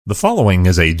The following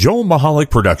is a Joel Michalec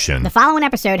production. The following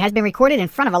episode has been recorded in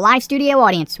front of a live studio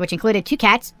audience, which included 2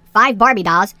 cats, 5 Barbie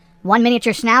dolls, 1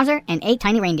 miniature schnauzer, and 8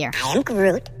 tiny reindeer. I am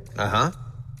Groot. Uh-huh.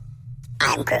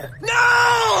 I'm Groot. No!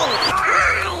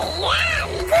 I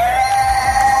am Groot!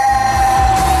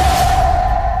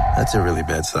 That's a really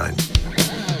bad sign.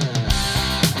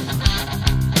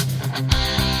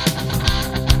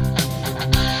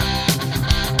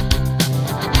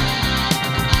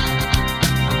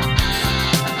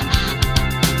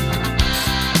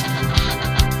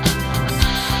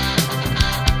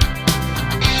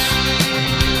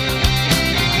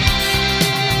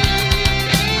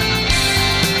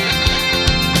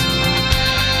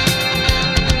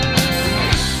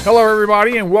 Hello,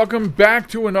 everybody, and welcome back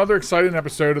to another exciting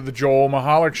episode of the Joel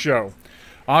Michalec Show.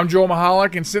 I'm Joel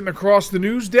Michalec, and sitting across the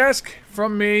news desk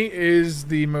from me is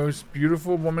the most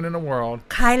beautiful woman in the world.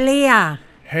 Kylia.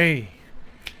 Hey.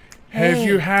 Have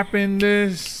you happened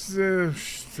this... oh,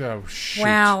 shoot.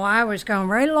 Wow, I was going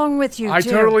right along with you, I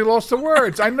too. totally lost the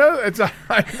words. I know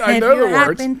I know the words. Have you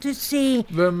happened to see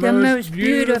the most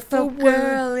beautiful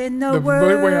girl in the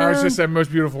world? Wait, I was just saying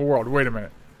most beautiful world. Wait a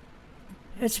minute.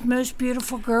 It's the most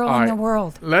beautiful girl All in right, the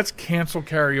world. Let's cancel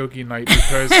karaoke night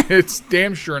because it's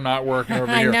damn sure not working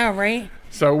over I here. know, right?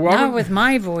 So Not with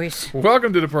my voice.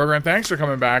 Welcome to the program. Thanks for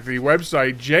coming back. The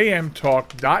website,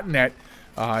 jmtalk.net.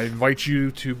 I invite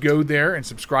you to go there and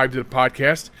subscribe to the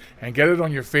podcast and get it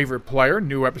on your favorite player.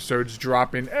 New episodes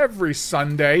drop in every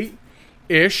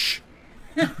Sunday-ish.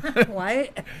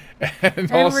 What?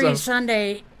 And Every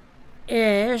Sunday-ish.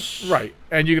 Right.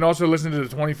 And you can also listen to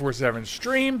the 24/7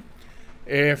 stream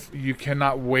if you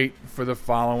cannot wait for the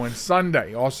following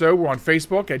Sunday. Also, we're on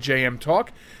Facebook at JM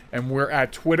Talk, and we're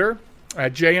at Twitter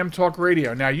at JM Talk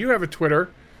Radio. Now, you have a Twitter,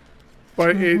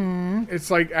 but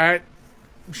it's like at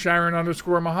Sharon _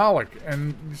 Michalec,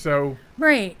 and so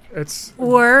Right. it's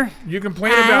Or you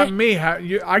complain about me.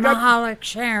 I got Michalec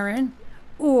Sharon.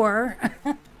 Or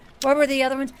what were the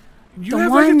other ones? you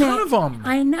have like a ton of them.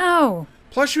 I know.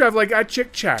 Plus, you have like at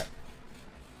Chick Chat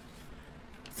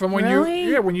from when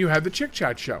Really? when you had the Chick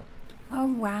Chat show. Oh,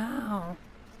 wow.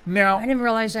 Now, I didn't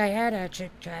realize I had a Chick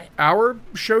Chat. our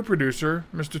show producer,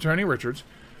 Mr. Tony Richards,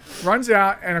 runs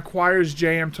out and acquires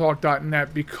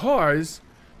jmtalk.net because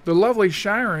the lovely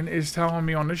Sharon is telling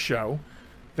me on the show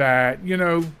that,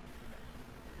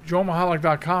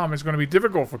 joelmichalec.com is going to be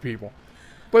difficult for people.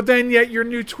 But then yet your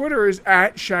new Twitter is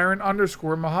at Sharon _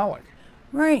 Michalec.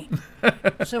 Right.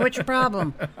 So what's your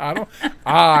problem?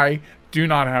 I do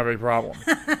not have a problem.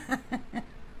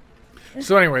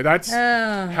 So anyway, that's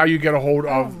how you get a hold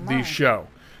of the show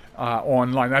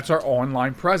online. That's our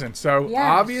online presence. So Yes.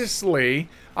 obviously,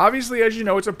 as you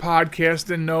know, it's a podcast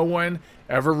and no one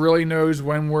ever really knows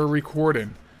when we're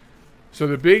recording. So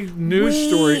the big news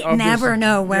story of never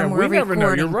know when we're we never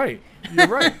know. You're recording. right. You're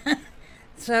right.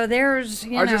 So there's,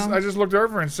 I just looked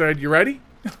over and said, "You ready?"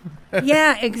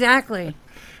 Yeah, exactly.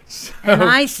 And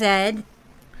I said,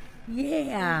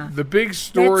 yeah. The big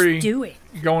story Let's do it.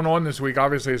 going on this week,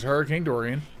 obviously, is Hurricane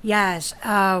Dorian. Yes.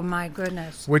 Oh, my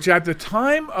goodness. Which at the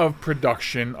time of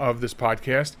production of this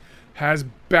podcast has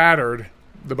battered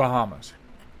the Bahamas.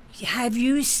 Have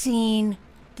you seen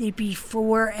the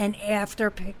before and after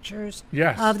pictures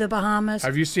Yes. of the Bahamas?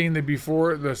 Have you seen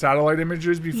the satellite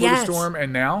images before Yes. the storm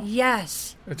and now?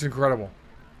 Yes. It's incredible.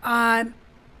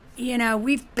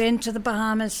 We've been to the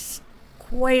Bahamas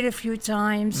quite a few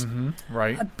times.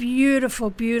 Right. A beautiful,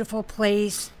 beautiful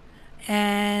place.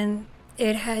 And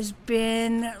it has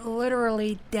been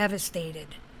literally devastated.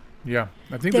 Yeah.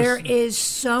 I think There is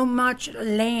so much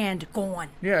land gone.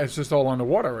 yeah, it's just all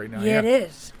underwater right now. Yeah, it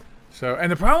is. So,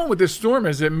 and the problem with this storm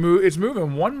is it's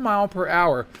moving 1 mile per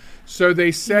hour. So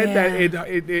they said that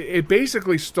it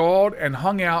basically stalled and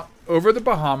hung out over the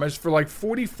Bahamas for like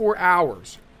 44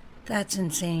 hours. That's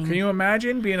insane. Can you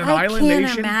imagine being an island I can't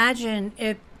nation? imagine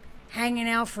it hanging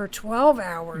out for 12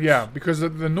 hours. Yeah, because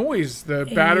of the noise, the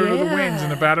battering of the winds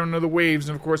and the battering of the waves.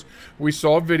 And, of course, we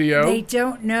saw a video. They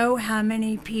don't know how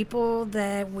many people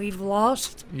that we've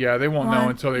lost. Yeah, they won't know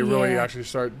until they really Yeah. actually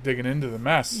start digging into the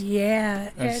mess. Yeah.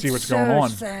 And it's see what's so going on.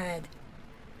 sad.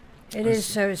 It is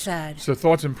so sad. So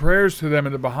thoughts and prayers to them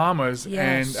in the Bahamas.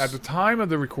 Yes. And at the time of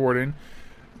the recording,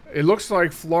 it looks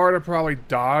like Florida probably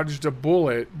dodged a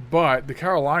bullet, but the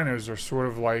Carolinas are sort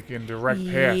of like in direct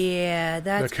path. Yeah,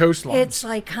 that's the coastline. It's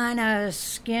like kind of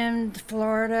skimmed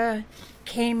Florida,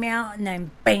 came out, and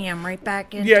then bam, right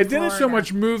back into Yeah, it didn't so Florida.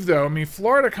 much move though. I mean,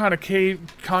 Florida kind of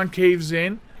concaves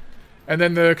in, and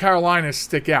then the Carolinas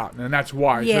stick out, and that's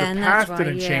why. Yeah, so the and path that's why,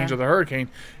 didn't yeah. change of the hurricane.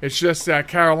 It's just that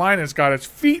Carolina's got its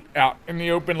feet out in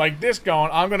the open like this, going,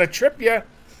 "I'm going to trip you."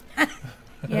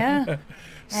 Yeah.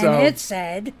 So- And it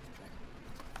said,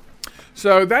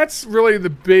 So that's really the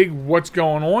big what's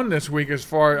going on this week as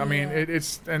far, I mean,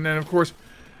 it's, and then of course,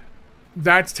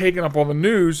 that's taken up all the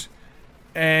news.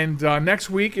 And next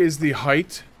week is the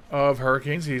height of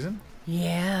hurricane season.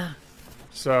 yeah.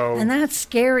 So, And that's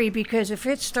scary because if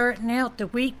it's starting out the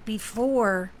week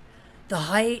before the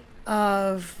height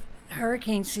of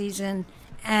hurricane season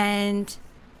and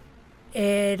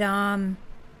it let me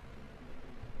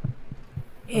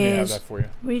have is that for you.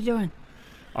 what are you doing?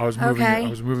 I was moving. Okay. I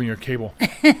was moving your cable.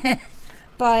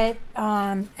 But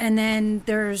and then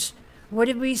there's what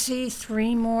did we see?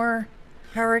 3 more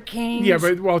hurricanes Yeah,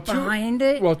 but behind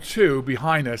it? Well, 2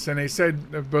 behind us, and they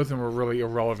said that both of them were really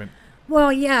irrelevant.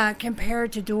 Well, yeah,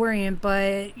 compared to Dorian,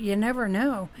 but you never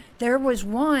know. There was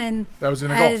one That was in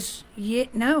the Gulf.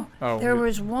 No, Oh, there yeah.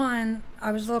 was one.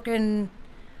 I was looking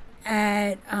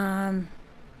at, I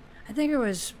think it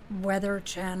was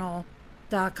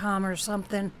weatherchannel.com or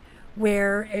something,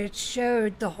 where it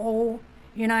showed the whole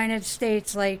United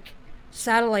States like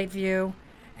satellite view,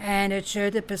 and it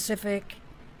showed the Pacific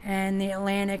and the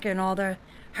Atlantic and all the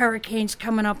hurricanes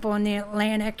coming up on the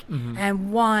Atlantic, Mm-hmm.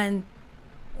 and one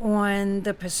on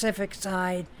the Pacific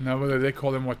side. Now, whether they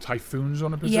call them typhoons on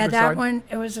the Pacific Yeah, side? that one,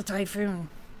 it was a typhoon.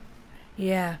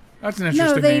 Yeah. That's an No,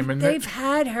 interesting name, isn't they've it?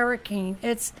 had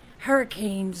it's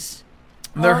hurricanes.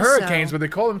 They're also. hurricanes, but they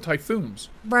call them typhoons.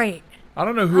 Right. I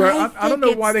don't know who. I don't know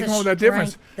think why it's they the come up with that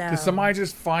difference. strength, Did though. somebody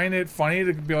just find it funny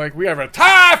to be like, "We have a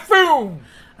typhoon"?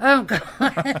 Oh,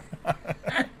 God.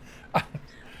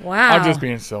 Wow. I'm just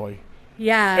being silly.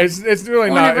 Yeah. It's really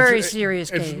On not a very it's, serious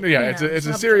it's, case, Yeah, you it's know, a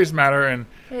something. serious matter, and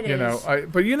It you know, is.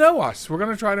 but you know us. We're going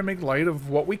to try to make light of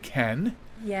what we can.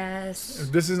 Yes.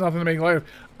 This is nothing to make light of.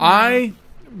 I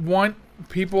want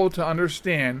people to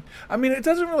understand. I mean, it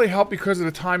doesn't really help because of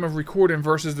the time of recording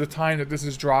versus the time that this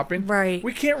is dropping. Right.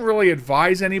 We can't really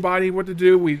advise anybody what to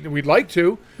do. We'd like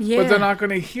to, but Yeah. they're not going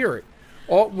to hear it.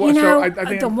 You know, so I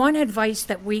think the one advice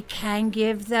that we can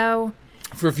give, though,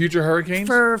 for future hurricanes,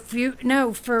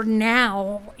 for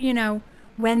now, you know,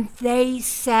 when they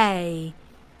say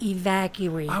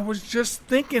evacuate, I was just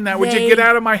thinking that. Would you They- get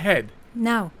out of my head?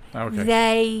 no, Okay.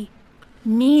 they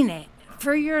mean it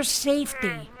for your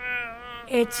safety.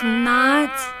 It's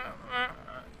not.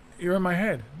 You're in my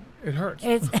head. It hurts.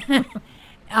 It's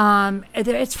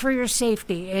it's for your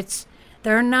safety.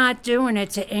 They're not doing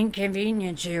it to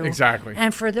inconvenience you. Exactly.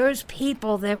 And for those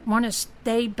people that want to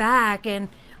stay back and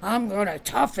I'm going to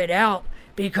tough it out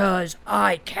because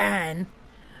I can,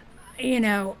 you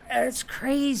know, it's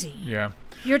crazy. Yeah.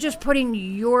 You're just putting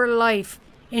your life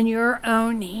in your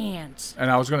own hands.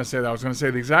 And I was going to say that. I was going to say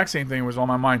the exact same thing was on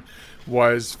my mind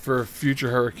was for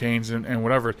future hurricanes and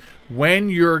whatever. When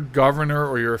your governor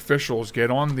or your officials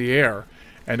get on the air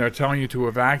and they're telling you to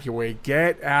evacuate,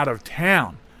 get out of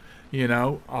town. You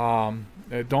know,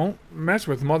 don't mess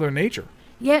with Mother Nature.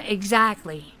 Yeah,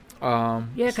 exactly. Yeah,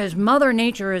 because Mother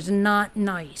Nature is not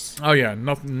nice. Oh yeah,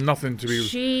 nothing to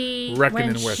be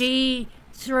reckoning when with. she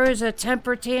throws a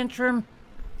temper tantrum,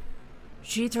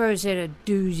 she throws it a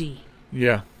doozy.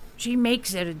 Yeah. She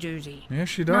makes it a doozy. Yeah,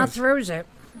 she Not does. throws it.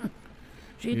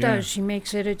 She Yeah. does. She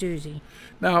makes it a doozy.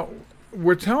 Now,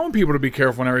 we're telling people to be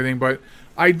careful and everything, but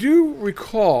I do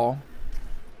recall.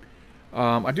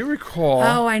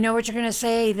 Oh, I know what you're gonna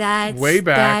say. That's way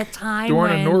back that time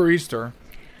during when a nor'easter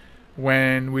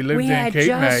when we lived we in had Cape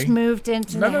just May. moved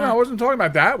into No, the I house. wasn't talking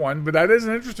about that one, but that is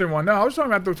an interesting one. No, I was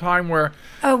talking about the time where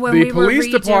when the we were police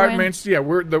redoing- departments, we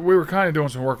were kind of doing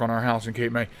some work on our house in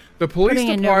Cape May. The police Putting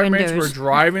in new departments were windows.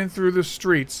 driving through the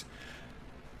streets.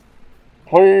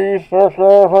 Please,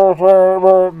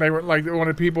 they were like they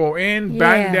wanted people in,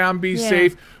 batten Yeah, down, be yeah.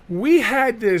 safe. We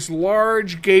had this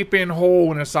large gaping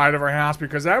hole in the side of our house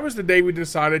because that was the day we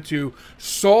decided to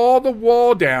saw the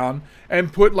wall down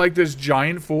and put like this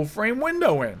giant full frame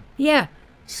window in. Yeah.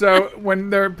 So when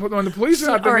the police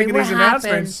are out there all right, making what these happened,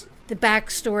 announcements, the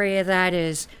backstory of that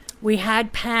is we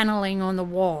had paneling on the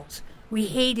walls. We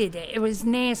hated it. It was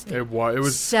nasty. it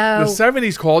was So- the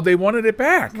 70s called. They wanted it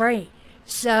back. Right.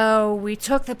 So we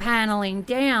took the paneling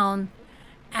down,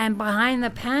 and behind the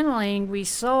paneling, we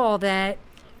saw that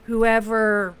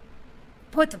whoever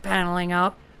put the paneling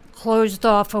up closed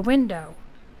off a window.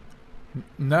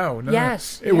 No.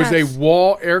 Yes, It was a yes.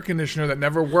 wall air conditioner that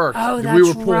never worked. Oh, that we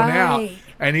were that's pulling out, right.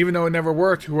 and even though it never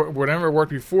worked, whatever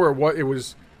worked before, it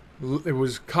was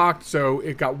cocked, so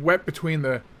it got wet between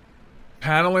the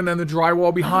paneling and the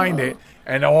drywall behind it,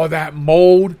 and all that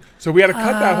mold. So we had to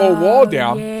cut that whole wall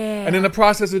down. yeah. And in the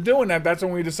process of doing that, that's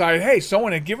when we decided, hey,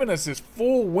 someone had given us this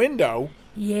full window.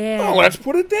 Yeah. Oh, let's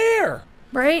put it there.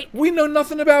 Right? We know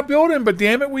nothing about building, but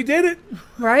damn it, we did it.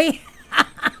 Right?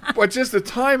 But just the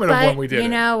timing of when we did you it.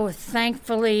 know,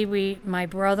 thankfully, my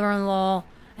brother-in-law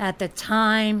at the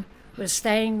time was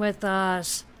staying with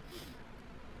us,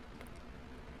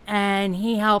 and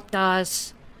he helped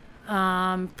us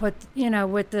put,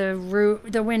 with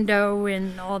the window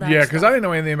and all that. Yeah, because stuff. I didn't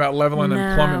know anything about leveling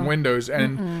and plumbing windows,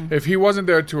 and if he wasn't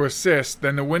there to assist,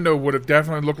 then the window would have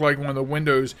definitely looked like one of the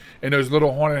windows in those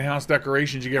little haunted house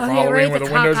decorations you get for Halloween, right, where the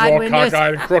the windows are all cockeyed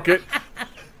cockeyed and crooked.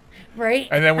 Right.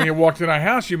 And then when you walked in our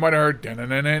house, you might have heard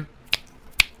dun-dun-dun-dun,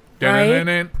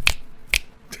 dun-dun-dun-dun.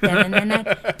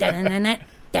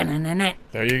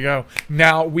 There you go.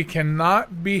 Now, we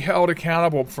cannot be held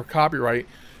accountable for copyright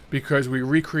because we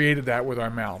recreated that with our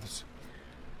mouths.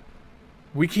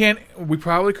 We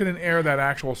probably couldn't air that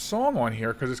actual song on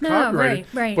here because it's copyrighted.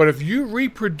 Right. But if you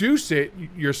reproduce it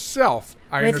yourself,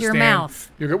 I with understand. your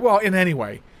mouth. You're good. Well, in any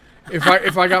way.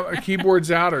 If I got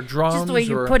keyboards out or drums, Just the way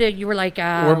you put it, you were like,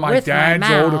 or my with dad's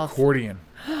my old mouth. accordion.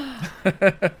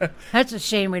 That's a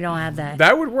shame we don't have that.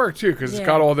 That would work too because it's Yeah.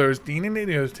 got all those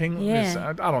those tingling.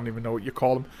 Yeah. I don't even know what you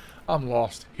call them. I'm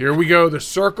lost. Here we go. The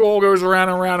circle goes around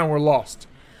and around, and we're lost.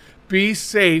 Be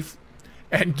safe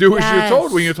and do as you're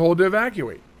told when you're told to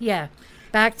evacuate. Yeah.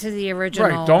 Back to the original.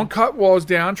 Right. Don't cut walls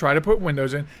down. Try to put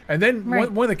windows in. And then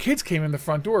Right. when the kids came in the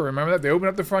front door, remember that? They opened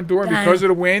up the front door, and because of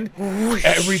the wind,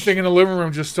 everything in the living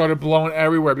room just started blowing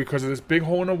everywhere because of this big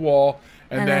hole in the wall.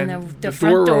 And then the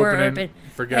front door opening,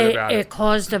 forget about it. It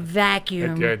caused a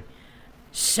vacuum. It did.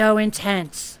 So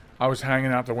intense. I was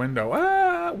hanging out the window,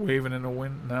 waving in the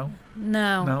wind. No?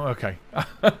 No. No? Okay.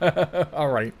 All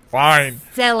right. Fine.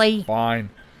 Silly. Fine.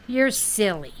 You're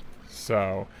silly.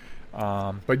 So,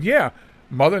 but yeah,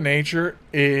 Mother Nature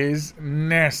is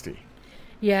nasty.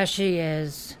 Yeah, she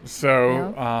is.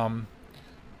 So,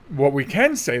 what we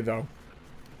can say, though,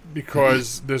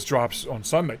 because this drops on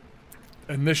Sunday,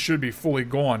 and this should be fully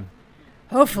gone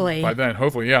Hopefully. by then.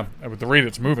 Hopefully, yeah, with the rate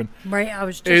it's moving. Right, I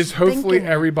was just Is hopefully thinking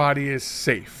everybody is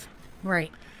safe.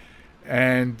 Right.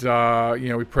 And,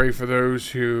 we pray for those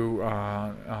who,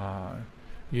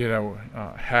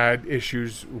 had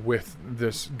issues with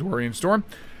this Dorian storm.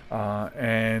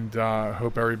 And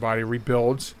hope everybody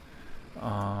rebuilds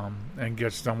and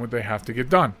gets done what they have to get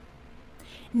done.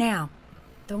 Now,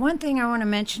 the one thing I want to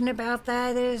mention about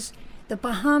that is the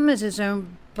Bahamas is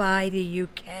owned by the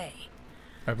UK.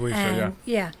 I believe so, yeah.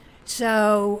 Yeah.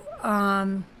 So,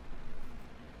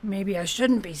 maybe I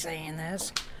shouldn't be saying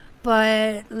this,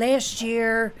 but last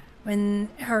year when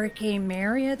Hurricane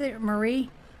Marie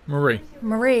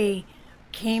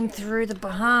came through the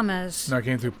Bahamas. No, it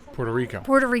came through Puerto Rico.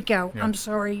 Puerto Rico. Yeah. I'm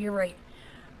sorry, you're right.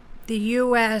 The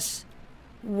U.S.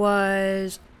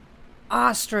 was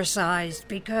ostracized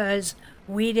because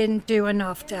we didn't do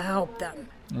enough to help them.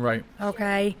 Right.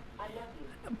 Okay?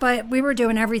 But we were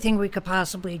doing everything we could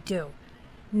possibly do.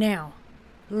 Now,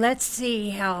 let's see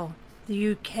how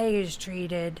the UK is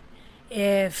treated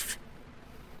if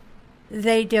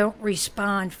they don't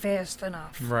respond fast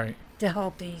enough Right. to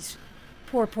help these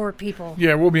poor people.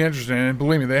 Yeah, we'll be interested. And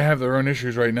believe me, they have their own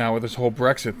issues right now with this whole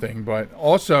Brexit thing. But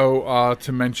also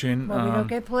to mention... Well, we don't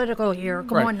get political here.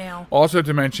 Come right. on now. Also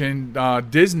to mention,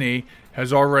 Disney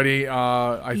has already, put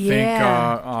I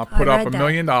up read $1 that.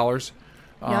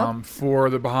 million for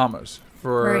the Bahamas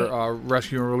for Right.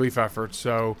 rescue and relief efforts.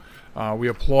 So we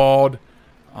applaud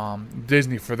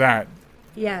Disney for that.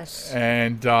 Yes.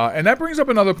 And that brings up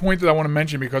another point that I want to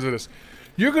mention because of this.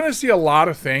 You're going to see a lot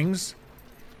of things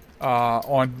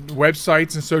on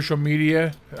websites and social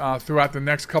media throughout the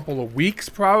next couple of weeks,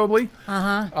 probably,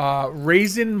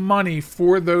 raising money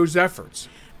for those efforts.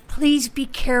 Please be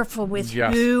careful with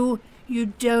who you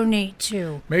donate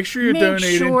to. Make sure you're Make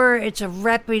donating. sure it's a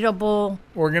reputable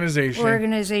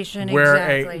organization where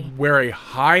exactly. where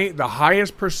the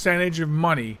highest percentage of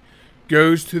money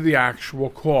goes to the actual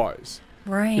cause.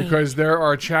 Right. Because there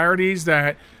are charities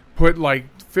that put like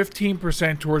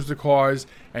 15% towards the cause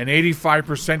and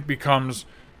 85% becomes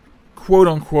quote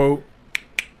unquote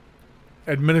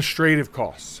administrative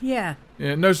costs. Yeah.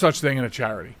 No such thing in a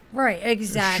charity. Right,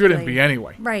 exactly. It shouldn't be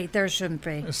anyway. Right, there shouldn't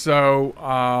be. So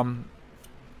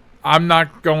I'm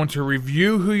not going to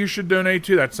review who you should donate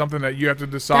to. That's something that you have to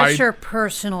decide. That's your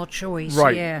personal choice,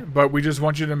 right. Yeah. But we just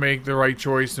want you to make the right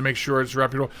choice to make sure it's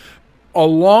reputable.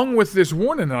 Along with this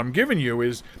warning that I'm giving you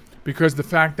is because the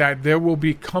fact that there will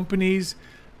be companies,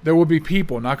 there will be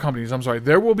people, not companies, I'm sorry,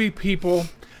 there will be people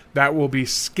that will be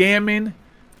scamming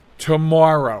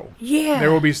tomorrow. Yeah. They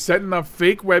will be setting up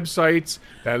fake websites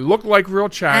that look like real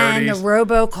charities. And the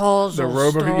robocalls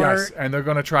will start. Yes, and they're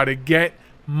going to try to get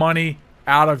money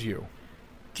out of you.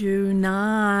 Do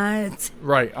not.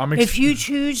 Right. If you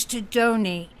choose to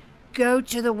donate, go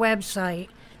to the website.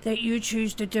 that you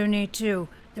choose to donate to.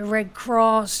 The Red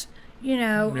Cross,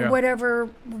 whatever,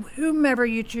 whomever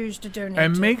you choose to donate to.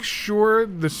 And make sure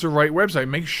this is the right website.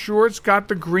 Make sure it's got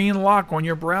the green lock on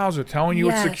your browser telling you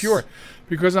it's secure.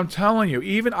 Because I'm telling you,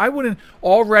 even I wouldn't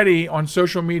already on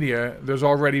social media, there's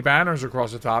already banners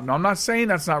across the top. Now, I'm not saying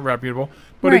that's not reputable,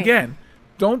 but again,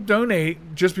 don't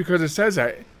donate just because it says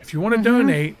that. If you want to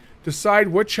donate, decide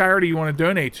what charity you want to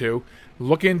donate to.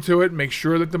 Look into it. Make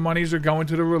sure that the monies are going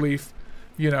to the relief,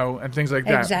 and things like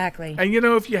that. Exactly. And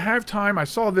if you have time, I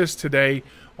saw this today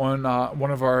on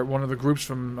one of the groups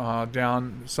from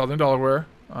down Southern Delaware,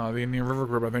 the Indian River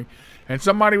group, I think, and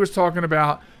somebody was talking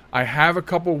about. I have a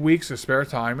couple weeks of spare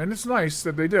time, and it's nice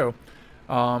that they do.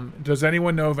 Does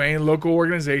anyone know of any local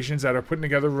organizations that are putting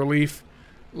together relief,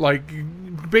 like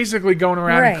basically going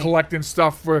around and collecting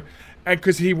stuff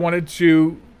because he wanted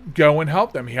to go and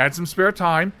help them. He had some spare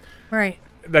time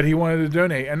that he wanted to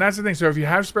donate, and that's the thing. So if you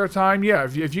have spare time,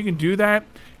 if you can do that,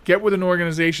 get with an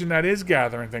organization that is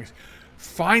gathering things.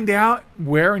 Find out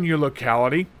where in your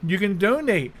locality you can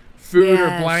donate food or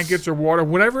blankets or water,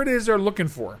 whatever it is they're looking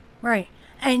for. Right.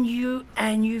 And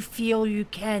you feel you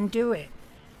can do it.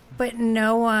 But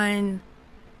no one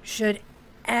should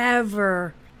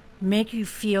ever make you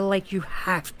feel like you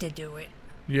have to do it.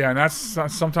 Yeah, and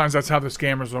sometimes that's how the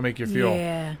scammers will make you feel.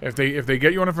 Yeah. If they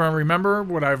get you on the phone, remember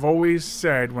what I've always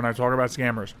said when I talk about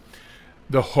scammers.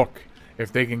 The hook.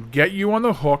 If they can get you on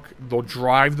the hook, they'll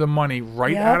drive the money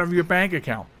right out of your bank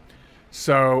account.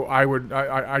 So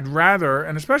I'd rather,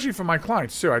 and especially for my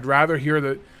clients too, I'd rather hear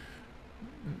that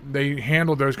they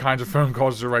handle those kinds of phone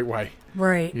calls the right way.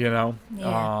 Right. Yeah.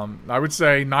 I would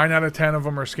say 9 out of 10 of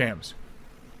them are scams.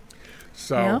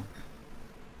 So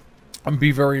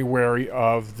be very wary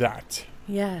of that.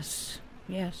 Yes,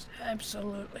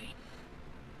 absolutely.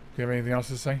 Do you have anything else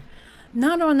to say?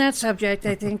 Not on that subject.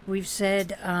 I think we've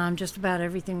said just about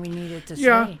everything we needed to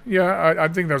say. Yeah. I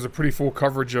think that was a pretty full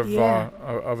coverage of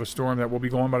a storm that will be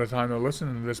going by the time they're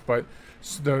listening to this, but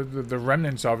the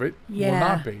remnants of it will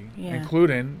not be,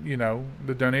 including,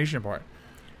 the donation part.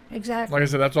 Exactly. Like I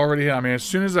said, that's already hit. I mean, as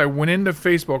soon as I went into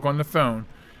Facebook on the phone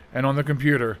and on the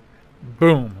computer,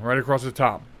 boom, right across the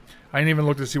top. I didn't even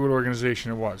look to see what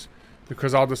organization it was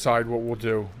because I'll decide what we'll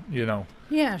do,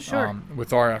 Yeah, sure.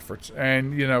 with our efforts.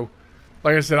 And,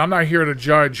 like I said, I'm not here to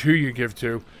judge who you give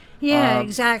to. Yeah,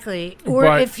 exactly.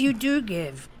 Or if you do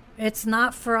give, it's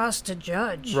not for us to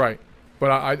judge. Right. But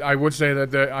I would say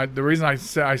that the reason I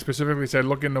specifically said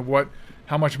look into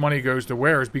how much money goes to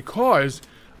where is because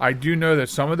I do know that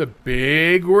some of the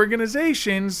big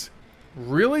organizations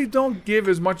really don't give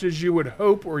as much as you would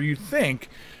hope or you think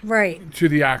to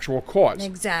the actual cause.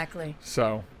 Exactly.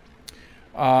 So,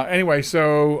 anyway,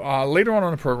 later on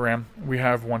in the program, we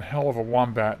have one hell of a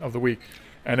wombat of the week.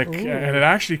 And it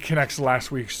actually connects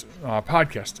last week's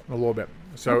podcast a little bit.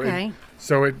 So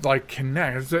it like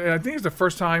connects. I think it's the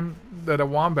first time that a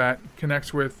wombat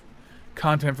connects with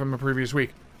content from the previous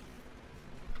week.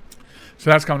 So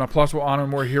that's coming up. Plus, we'll honor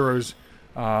more heroes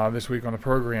this week on the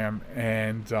program,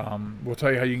 and we'll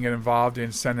tell you how you can get involved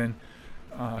in sending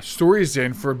stories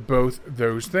in for both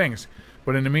those things.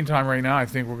 But in the meantime, right now, I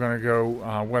think we're going to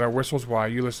go wet our whistles while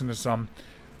you listen to some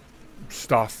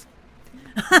stuff.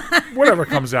 Whatever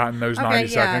comes out in those 90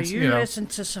 seconds. You listen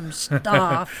to some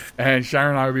stuff. And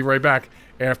Sharon and I will be right back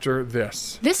after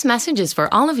this. This message is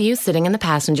for all of you sitting in the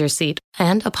passenger seat.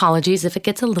 And apologies if it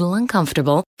gets a little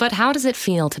uncomfortable, but how does it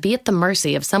feel to be at the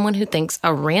mercy of someone who thinks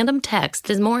a random text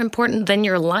is more important than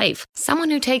your life? Someone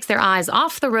who takes their eyes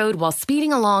off the road while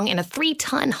speeding along in a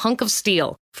 3-ton hunk of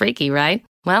steel. Freaky, right?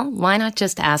 Well, why not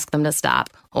just ask them to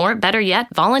stop? Or better yet,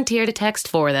 volunteer to text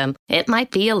for them. It might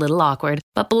be a little awkward,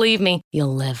 but believe me,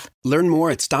 you'll live. Learn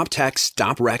more at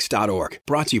stoptextstoprex.org.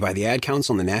 Brought to you by the Ad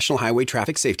Council and the National Highway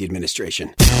Traffic Safety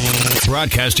Administration.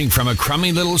 Broadcasting from a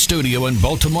crummy little studio in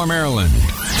Baltimore, Maryland.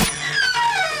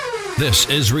 This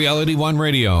is Reality One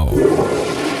Radio.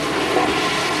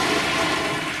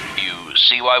 You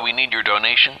see why we need your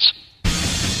donations?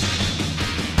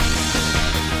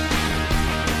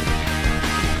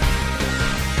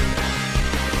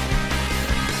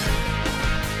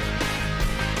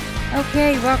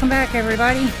 Okay, welcome back,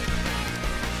 everybody.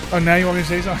 Oh, now you want me to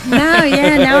say something? No,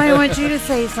 now I want you to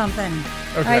say something.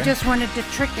 Okay. I just wanted to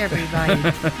trick everybody.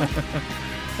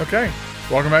 Okay,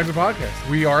 welcome back to the podcast.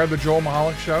 We are the Joel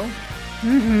Michalec Show.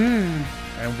 Mm-hmm.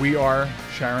 And we are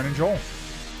Sharon and Joel.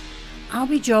 I'll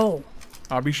be Joel.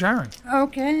 I'll be Sharon.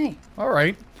 Okay. All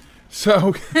right.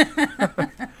 So,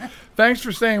 thanks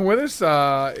for staying with us.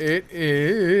 It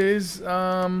is,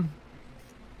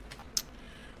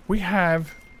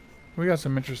 we got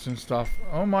some interesting stuff.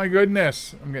 Oh my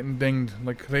goodness. I'm getting dinged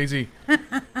like crazy.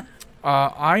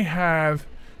 I have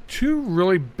two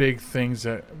really big things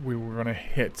that we were going to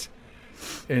hit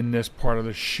in this part of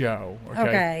the show.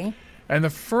 Okay. And the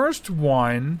first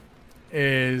one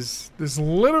is, this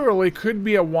literally could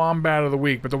be a Wombat of the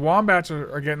Week, but the Wombats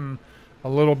are getting a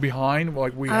little behind.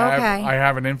 Like I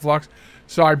have an influx.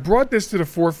 So I brought this to the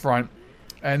forefront,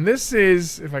 and this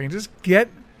is, if I can just get,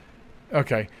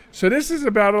 okay. So this is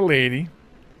about a lady,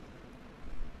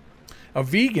 a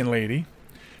vegan lady,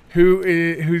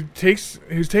 who's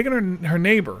taken her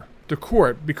neighbor to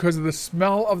court because of the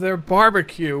smell of their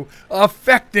barbecue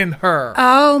affecting her.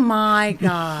 Oh my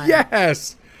God.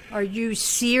 Yes. Are you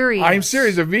serious? I'm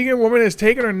serious. A vegan woman has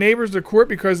taken her neighbors to court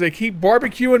because they keep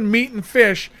barbecuing meat and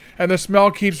fish, and the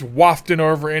smell keeps wafting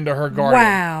over into her garden.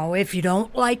 Wow. If you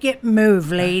don't like it, move,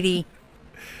 lady.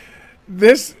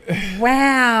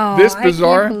 Wow. This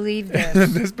bizarre, I can't believe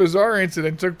this. This bizarre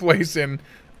incident took place in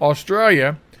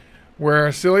Australia,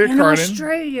 where Celia Cardin,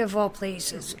 Australia of all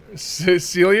places,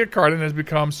 Celia Cardin has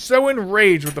become so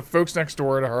enraged with the folks next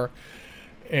door to her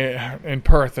in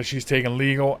Perth that she's taken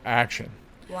legal action.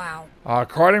 Wow.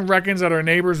 Cardin reckons that her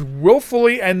neighbors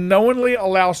willfully and knowingly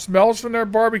allow smells from their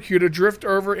barbecue to drift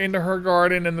over into her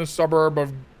garden in the suburb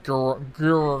of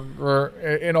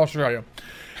in Australia,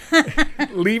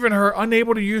 leaving her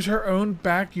unable to use her own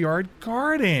backyard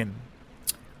garden.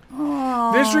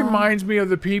 Aww. This reminds me of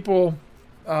the people.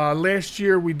 Last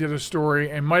year we did a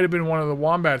story, and might have been one of the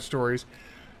Wombat stories.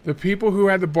 The people who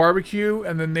had the barbecue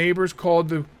and the neighbors called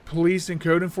the police and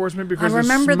code enforcement because the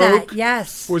smoke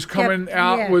was coming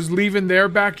out, was leaving their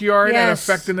backyard and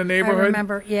affecting the neighborhood. I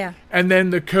remember, yeah. And then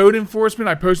the code enforcement,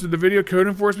 I posted the video, code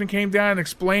enforcement came down and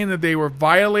explained that they were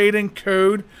violating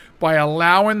code by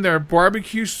allowing their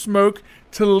barbecue smoke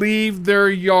to leave their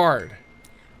yard.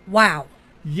 Wow.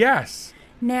 Yes.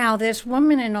 Now, this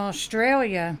woman in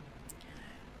Australia,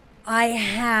 I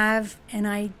have an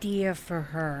idea for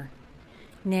her.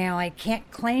 Now, I can't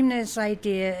claim this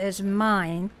idea as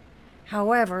mine.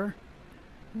 However,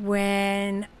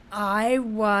 when I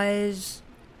was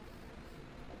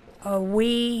a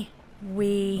wee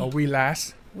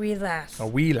lass,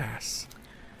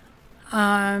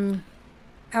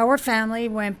 our family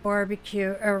went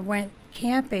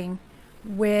camping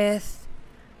with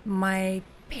my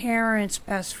parents'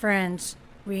 best friends.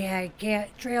 We had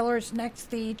trailers next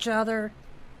to each other,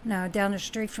 down the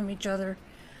street from each other,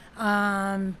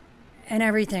 and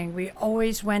everything. We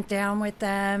always went down with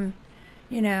them,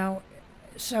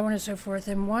 so on and so forth.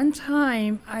 And one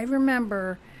time, I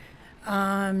remember,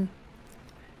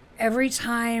 every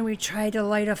time we tried to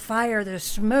light a fire, the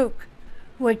smoke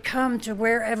would come to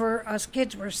wherever us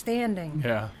kids were standing.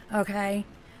 Yeah. Okay.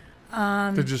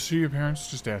 Did you see your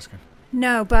parents? Just asking.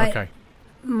 No, but okay.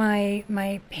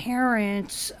 My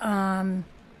parents'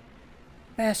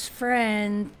 best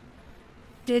friend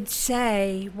did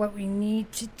say what we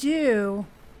need to do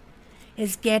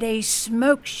is get a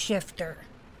smoke shifter.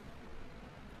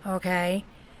 Okay?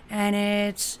 And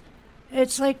it's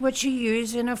like what you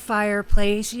use in a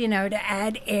fireplace, to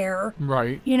add air.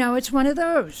 Right. It's one of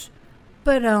those,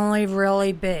 but only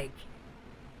really big.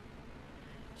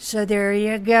 So there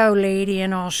you go, lady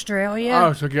in Australia.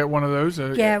 Oh, so get one of those.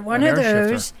 Get one of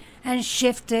those and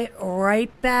shift it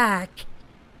right back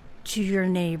to your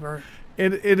neighbor.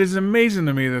 It is amazing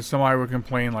to me that somebody would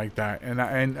complain like that,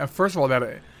 and first of all, that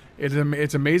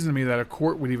it's amazing to me that a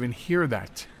court would even hear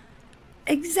that.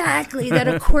 Exactly, that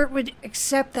a court would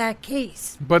accept that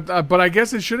case. But I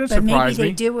guess it shouldn't surprise me. But maybe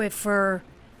they do it for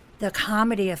the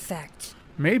comedy effect.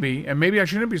 Maybe, and maybe I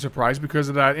shouldn't be surprised because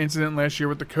of that incident last year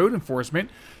with the code enforcement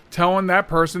telling that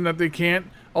person that they can't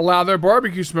allow their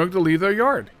barbecue smoke to leave their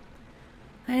yard.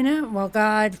 I know. Well,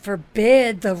 God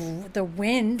forbid the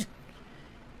wind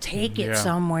take it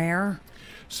somewhere.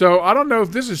 So I don't know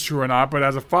if this is true or not, but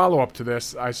as a follow-up to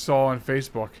this, I saw on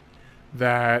Facebook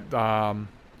that, and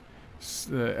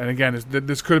again,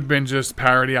 this could have been just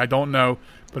parody, I don't know,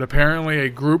 but apparently a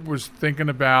group was thinking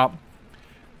about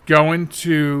going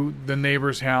to the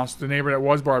neighbor's house, the neighbor that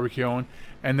was barbecuing,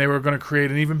 and they were going to create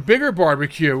an even bigger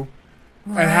barbecue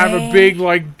and have a big,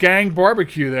 gang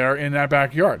barbecue there in that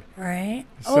backyard. Right.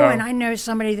 So, and I know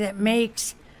somebody that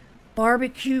makes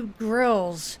barbecue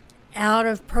grills out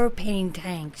of propane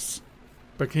tanks.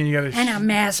 But can you get it? And a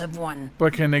massive one.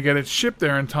 But can they get it shipped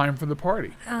there in time for the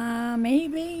party?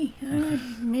 Maybe.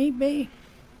 Maybe.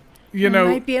 It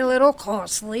might be a little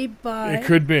costly, but it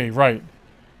could be, right.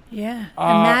 Yeah.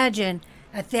 Imagine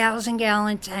a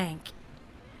 1,000-gallon tank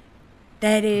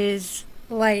that is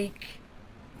like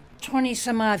 20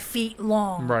 some odd feet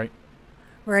long. Right.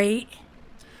 Right?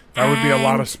 That would be a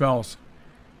lot of smells.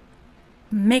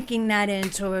 Making that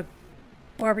into a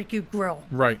barbecue grill.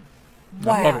 Right.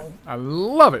 Wow. I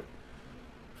love it.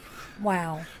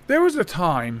 Wow. There was a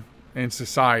time in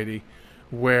society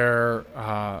where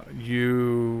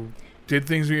you did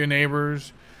things with your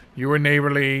neighbors. You were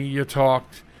neighborly. You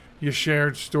talked. You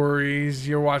shared stories.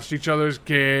 You watched each other's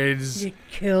kids. You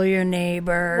kill your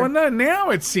neighbor. Well, now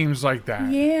it seems like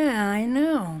that. Yeah, I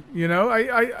know. You know,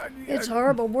 It's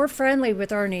horrible. We're friendly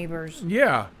with our neighbors.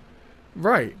 Yeah,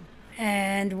 right.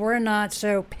 And we're not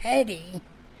so petty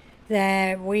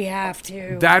that we have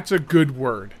to. That's a good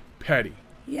word, petty.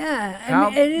 Yeah, I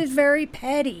mean, it is very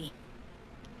petty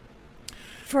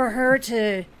for her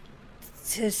to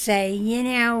say, you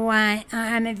know what,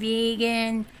 I'm a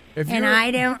vegan and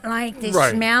I don't like the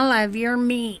smell of your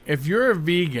meat. If you're a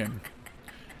vegan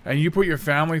and you put your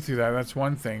family through that, that's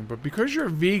one thing. But because you're a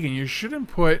vegan, you shouldn't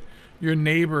put your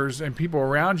neighbors and people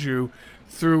around you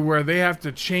through where they have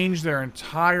to change their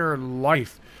entire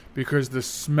life because the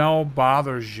smell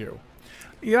bothers you.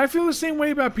 Yeah, I feel the same way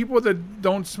about people that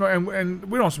don't smoke, and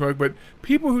we don't smoke, but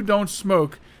people who don't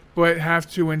smoke but have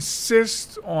to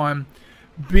insist on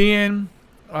being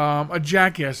a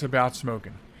jackass about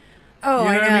smoking. Oh, You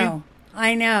know I what know.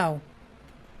 I know.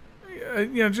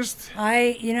 You know, just...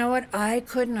 You know what? I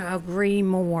couldn't agree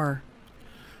more.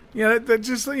 Yeah, that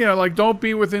just, you know, like, don't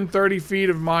be within 30 feet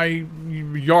of my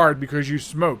yard because you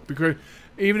smoke. Because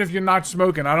even if you're not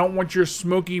smoking, I don't want your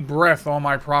smoky breath on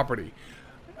my property.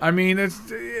 I mean, it's,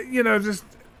 you know, just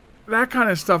that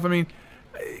kind of stuff. I mean,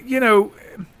 you know,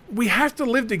 we have to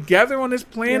live together on this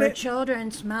planet. Your children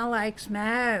smell like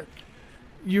smoke.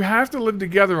 You have to live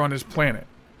together on this planet.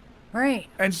 Right.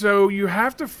 And so you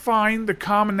have to find the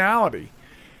commonality.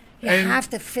 You have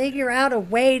to figure out a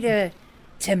way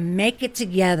to make it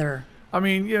together. I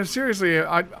mean, you know, seriously,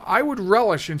 I would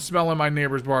relish in smelling my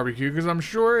neighbor's barbecue because I'm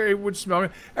sure it would smell.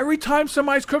 Every time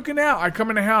somebody's cooking out, I come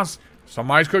in the house,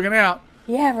 somebody's cooking out.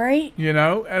 Yeah, right. You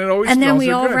know, and it always and smells then we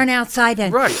so all good. run outside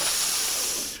and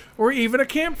or even a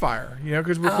campfire, you know,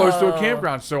 because we're close to a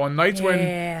campground. So on nights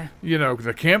when, you know,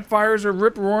 the campfires are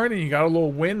rip-roaring and you got a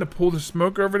little wind to pull the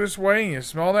smoke over this way and you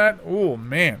smell that, oh,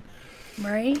 man.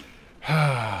 Right?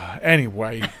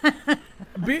 Anyway,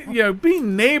 be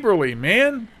neighborly,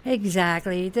 man.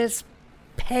 Exactly. This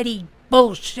petty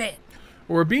bullshit.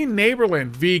 Or be neighborly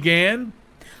and vegan.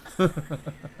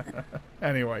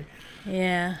 Anyway.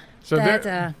 Yeah. So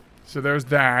there's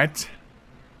that.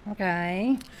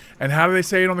 Okay. And how do they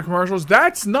say it on the commercials?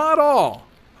 That's not all.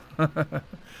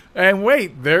 And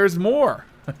wait, there's more.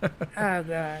 Oh,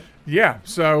 God. Yeah.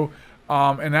 So,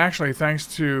 and actually, thanks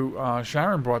to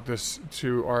Sharon brought this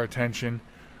to our attention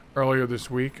earlier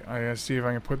this week. I gotta see if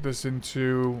I can put this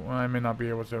into. I may not be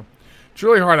able to. It's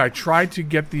really hard. I tried to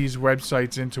get these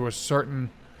websites into a certain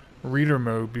reader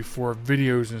mode before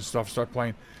videos and stuff start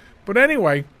playing. But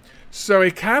anyway, so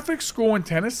a Catholic school in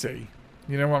Tennessee.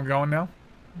 You know where I'm going now?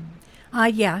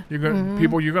 Yeah.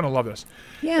 People, you're going to love this.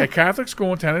 Yeah. A Catholic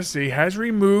school in Tennessee has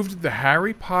removed the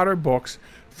Harry Potter books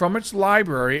from its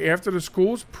library after the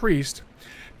school's priest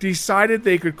decided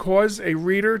they could cause a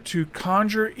reader to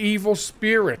conjure evil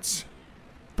spirits.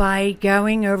 By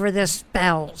going over the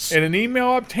spells. In an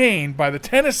email obtained by the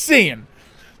Tennessean,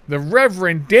 the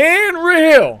Reverend Dan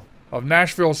Rehill of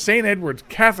Nashville's St. Edward's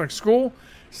Catholic School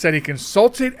said he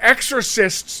consulted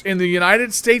exorcists in the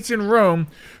United States and Rome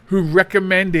who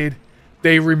recommended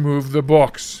they remove the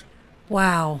books.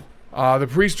 Wow. The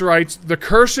priest writes, the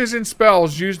curses and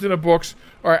spells used in the books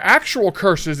are actual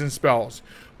curses and spells,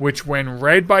 which when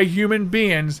read by human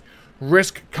beings,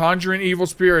 risk conjuring evil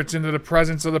spirits into the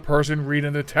presence of the person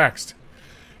reading the text.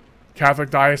 Catholic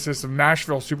Diocese of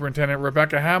Nashville Superintendent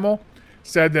Rebecca Hamill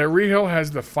said that Rehill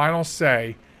has the final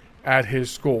say at his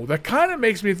school. That kind of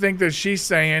makes me think that she's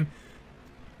saying,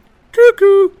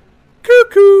 cuckoo,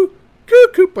 cuckoo,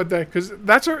 cuckoo, but because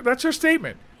that's her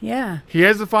statement. Yeah. He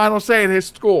has the final say at his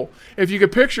school. If you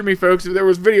could picture me, folks, if there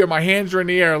was video, my hands are in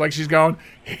the air like she's going,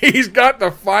 he's got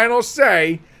the final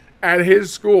say at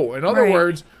his school. In other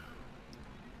words,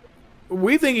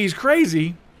 we think he's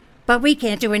crazy. But we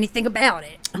can't do anything about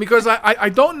it. Because I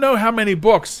don't know how many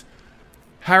books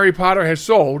Harry Potter has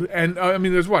sold. And, I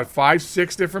mean, there's 5,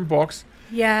 6 different books.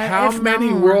 Yeah. How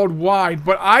many worldwide?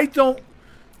 But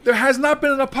there has not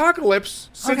been an apocalypse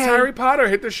since Harry Potter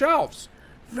hit the shelves.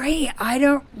 Right. I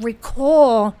don't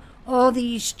recall all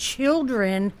these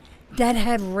children that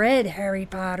have read Harry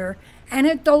Potter. And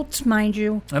adults, mind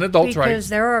you. And adults, right. Because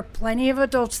there are plenty of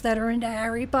adults that are into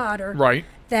Harry Potter. Right.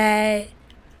 That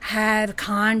have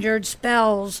conjured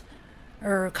spells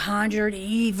or conjured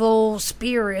evil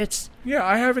spirits. Yeah,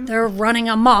 I haven't. They're running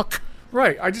amok.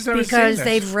 Right. I just haven't seen because this.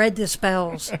 they've read the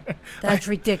spells. That's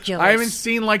ridiculous. I haven't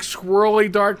seen like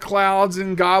swirly dark clouds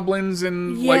and goblins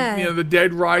and the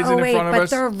dead rising in front of us. But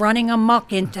they're running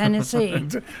amok in Tennessee.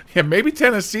 Yeah, maybe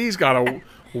Tennessee's got a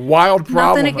wild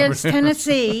problem. Nothing against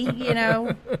Tennessee,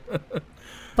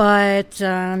 But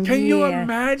can you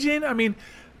imagine? I mean,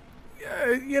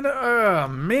 oh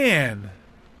man.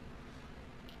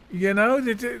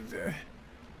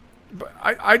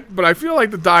 But I feel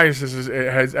like the diocese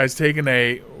has taken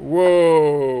a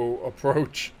whoa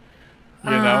approach,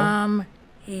 Yeah,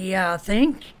 I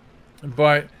think.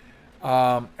 But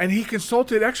and he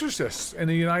consulted exorcists in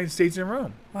the United States and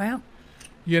Rome. Wow.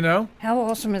 How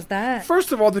awesome is that?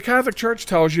 First of all, the Catholic Church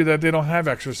tells you that they don't have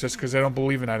exorcists because they don't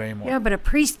believe in that anymore. Yeah, but a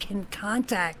priest can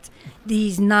contact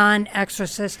these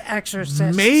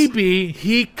exorcists. Maybe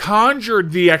he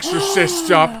conjured the exorcists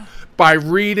up by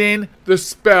reading the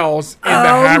spells in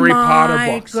the Harry Potter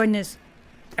books. Oh my goodness.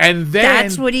 And then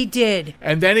that's what he did.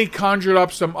 And then he conjured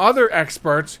up some other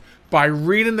experts by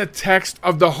reading the text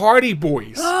of the Hardy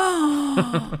Boys.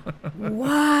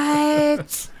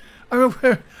 What?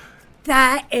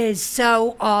 That is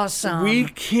so awesome. We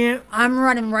can't. I'm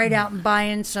running right out and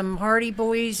buying some Hardy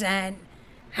Boys and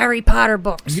Harry Potter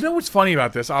books. You know what's funny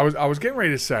about this? I was getting ready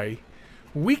to say,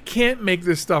 we can't make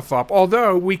this stuff up.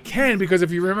 Although we can, because if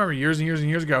you remember years and years and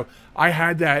years ago, I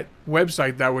had that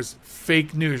website that was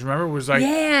fake news. Remember, it was like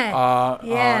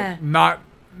not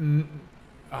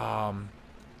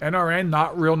NRN,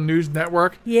 not Real News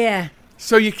Network. Yeah.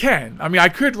 So you can. I mean, I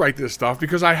could write this stuff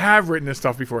because I have written this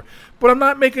stuff before. But I'm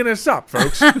not making this up,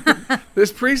 folks.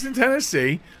 This priest in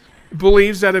Tennessee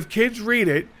believes that if kids read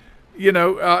it,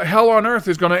 hell on earth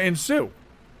is going to ensue.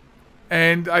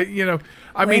 And, Wait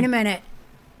a minute.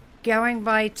 Going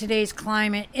by today's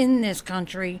climate in this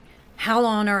country, hell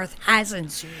on earth has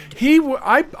ensued.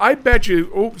 I bet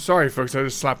you... Oh, sorry, folks. I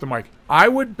just slapped the mic. I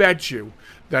would bet you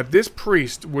that this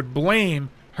priest would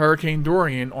blame Hurricane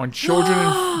Dorian on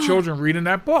children reading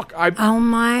that book.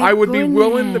 I would be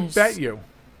willing to bet you.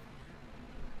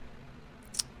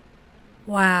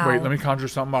 Wow. Wait, let me conjure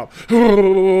something up.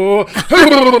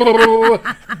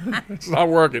 It's not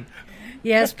working.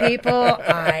 Yes, people,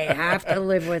 I have to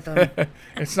live with them.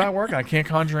 It's not working. I can't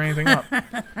conjure anything up.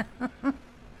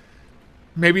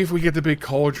 Maybe if we get the big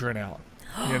cauldron out,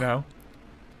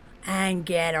 And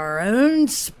get our own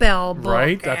spell book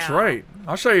Right? That's right.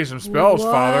 I'll show you some spells,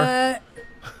 Father.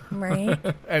 Right.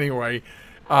 Anyway,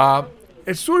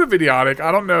 it's sort of idiotic.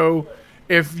 I don't know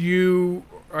if you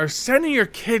are sending your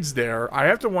kids there. I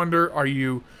have to wonder,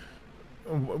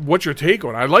 what's your take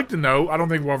on it? I'd like to know. I don't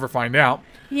think we'll ever find out.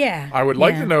 Yeah. I would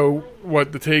like to know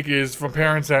what the take is from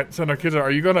parents that send their kids there.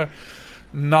 Are you going to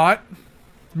not?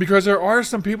 Because there are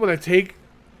some people that take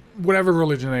whatever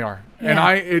religion they are. Yeah.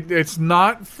 And it's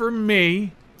not for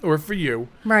me or for you.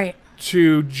 Right.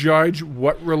 To judge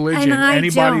what religion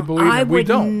anybody believes in. We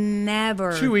don't. I would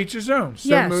never. To each his own. So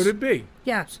Yes. mote it be.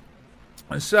 Yes.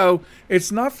 So it's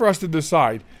not for us to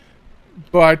decide.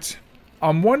 But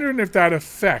I'm wondering if that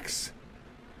affects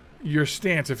your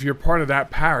stance. If you're part of that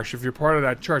parish, if you're part of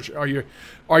that church, are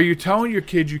you telling your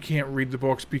kids you can't read the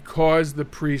books because the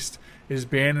priest is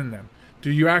banning them?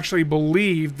 Do you actually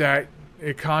believe that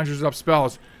it conjures up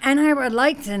spells? And I would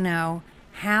like to know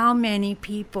how many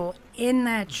people in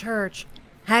that church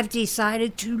have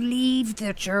decided to leave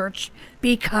the church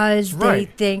because they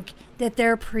think that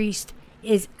their priest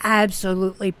is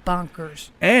absolutely bonkers.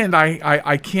 And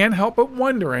I can't help but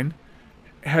wondering,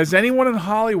 has anyone in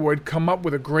Hollywood come up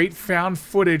with a great found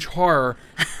footage horror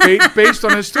based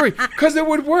on his story? Because it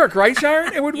would work, right,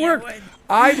 Sharon? It would work.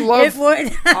 I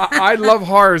love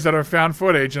horrors that are found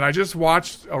footage, and I just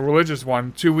watched a religious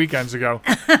one 2 weekends ago.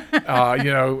 And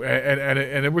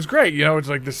it was great. It's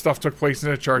like this stuff took place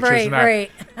in the church, and that.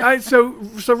 Right. So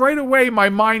right away, my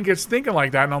mind gets thinking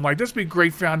like that, and I'm like, this would be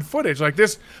great found footage. Like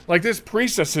this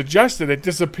priest that suggested it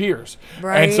disappears.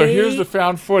 Right. And so here's the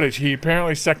found footage. He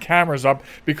apparently set cameras up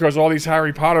because all these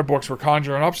Harry Potter books were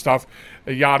conjuring up stuff,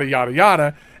 yada yada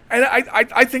yada. And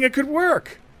I think it could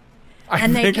work.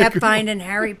 And they kept finding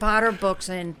Harry Potter books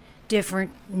in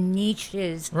different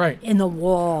niches in the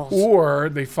walls. Or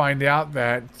they find out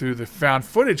that through the found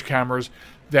footage cameras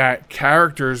that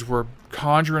characters were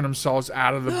conjuring themselves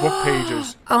out of the book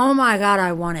pages. Oh my God,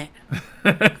 I want it.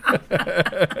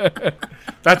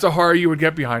 That's a horror you would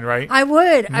get behind, right? I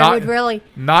would. I would really.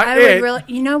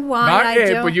 You know why I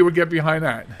don't? But you would get behind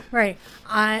that. Right.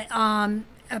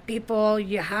 People,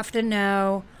 you have to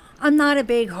know, I'm not a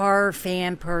big horror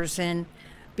fan person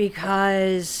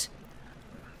because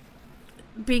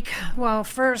well,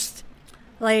 first,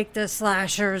 like the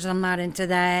slashers, I'm not into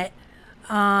that.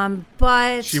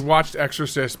 But She watched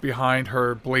Exorcist behind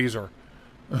her blazer.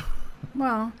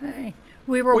 well, hey,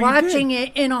 we were Well, you watching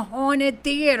it in a haunted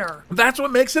theater. That's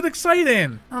what makes it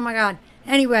exciting. Oh my God.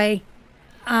 Anyway,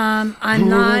 I'm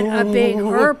not a big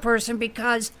horror person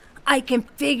because I can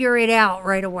figure it out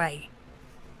right away.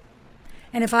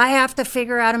 And if I have to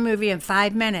figure out a movie in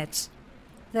 5 minutes,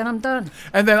 then I'm done.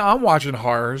 And then I'm watching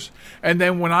horrors, and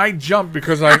then when I jump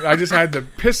because I just had the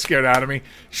piss scared out of me,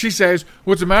 she says,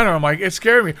 "What's the matter?" I'm like, "It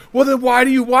scared me." "Well, then why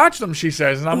do you watch them?" she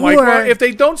says. And I'm like, "Well, if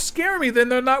they don't scare me, then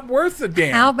they're not worth the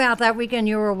damn." How about that weekend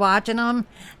you were watching them?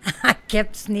 I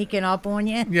kept sneaking up on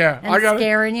you. Yeah, and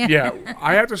scaring you. Yeah,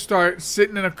 I have to start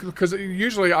sitting in because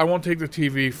usually I won't take the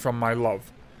TV from my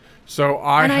love. So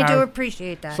I do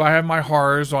appreciate that. So I have my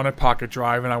horrors on a pocket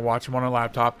drive, and I watch them on a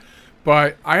laptop.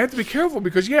 But I have to be careful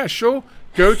because, yeah, she'll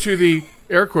go to the,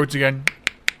 air quotes again,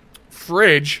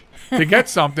 fridge to get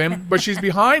something, but she's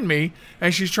behind me,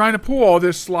 and she's trying to pull all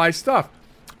this sly stuff.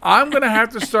 I'm going to have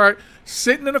to start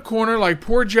sitting in a corner like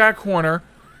poor Jack Horner,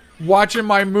 watching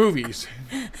my movies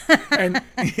and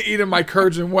eating my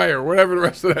curds and whey or whatever the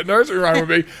rest of that nursery rhyme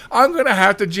would be. I'm going to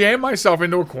have to jam myself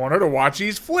into a corner to watch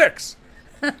these flicks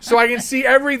so I can see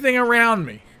everything around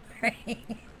me.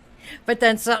 But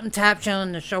then something taps you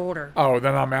on the shoulder. Oh,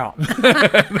 then I'm out.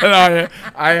 Then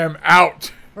I am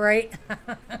out. Right?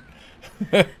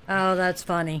 Oh, that's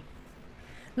funny.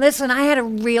 Listen, I had a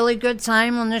really good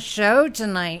time on the show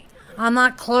tonight. I'm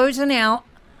not closing out.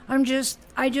 I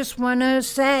just want to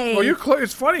say. Well,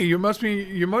 it's funny. You must be.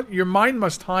 Your mind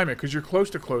must time it because you're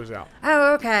close to close out.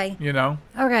 Oh, okay. You know.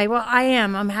 Okay. Well, I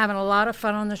am. I'm having a lot of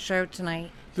fun on the show tonight.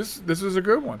 This is a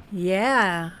good one.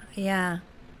 Yeah.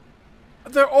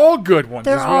 They're all good ones.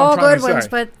 They're all good ones,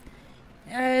 but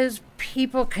as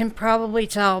people can probably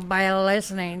tell by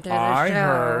listening to the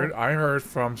show. I heard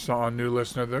from a new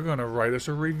listener. They're going to write us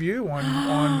a review on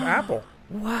Apple.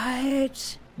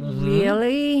 What? Mm-hmm.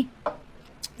 Really?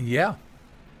 Yeah.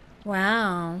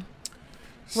 Wow.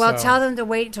 Well, tell them to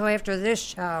wait until after this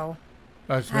show.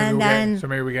 So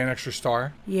maybe we get an extra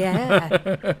star.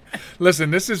 Yeah.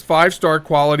 Listen, this is 5-star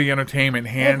quality entertainment,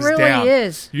 hands down. It really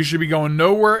is. You should be going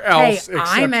nowhere else except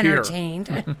I'm here. entertained.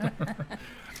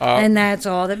 And that's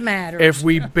all that matters. If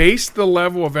we base the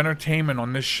level of entertainment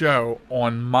on this show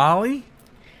on Molly...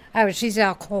 Oh, she's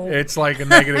out cold. It's like a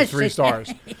negative 3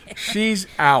 stars. She's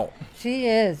out. She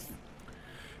is.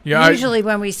 Yeah. Usually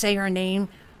when we say her name,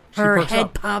 her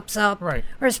head pops up. Right.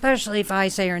 Or especially if I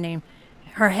say her name.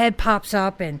 Her head pops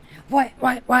up and what?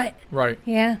 Right.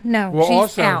 Yeah, no, well, she's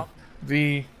also, out.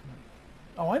 I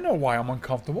know why I'm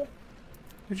uncomfortable.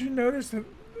 Did you notice that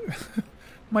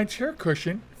my chair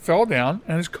cushion fell down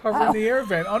and is covering the air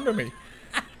vent under me?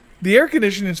 The air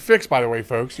conditioning is fixed, by the way,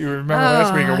 folks. You remember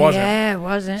last week it wasn't. Yeah, it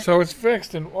wasn't. So it's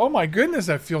fixed, and oh my goodness,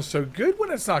 that feels so good when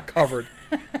it's not covered.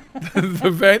 The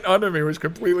vent under me was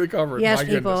completely covered. Yes, my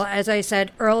people, goodness. as I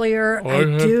said earlier, I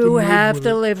do have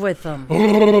to live with them.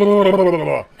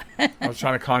 I was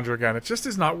trying to conjure again. It just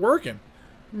is not working.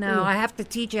 No, I have to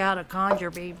teach you how to conjure,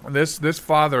 baby. This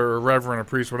father or reverend or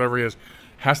priest, whatever he is,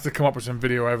 has to come up with some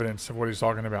video evidence of what he's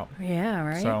talking about. Yeah,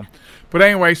 right. So, but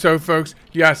anyway, folks,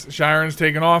 yes, Sharon's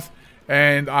taking off,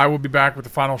 and I will be back with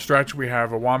the final stretch. We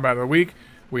have a Wombat of the Week.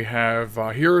 We have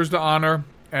Heroes to honor,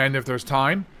 and if there's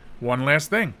time, one last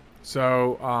thing.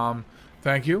 So,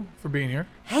 thank you for being here.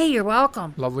 Hey, you're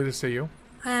welcome. Lovely to see you.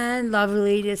 And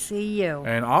lovely to see you.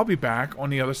 And I'll be back on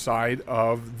the other side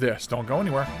of this. Don't go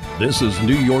anywhere. This is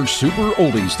New York's Super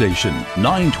Oldie Station,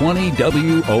 920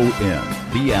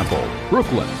 WON, The Apple,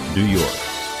 Brooklyn, New York.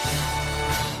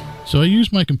 So I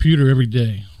use my computer every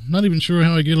day. I'm not even sure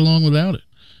how I get along without it.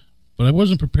 But I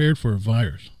wasn't prepared for a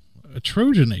virus. A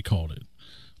Trojan, they called it.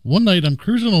 One night I'm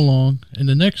cruising along, and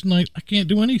the next night I can't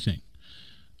do anything.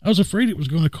 I was afraid it was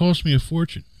going to cost me a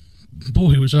fortune.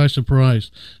 Boy, was I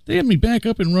surprised. They had me back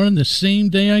up and running the same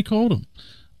day I called them.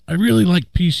 I really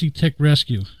like PC Tech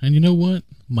Rescue, and you know what?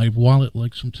 My wallet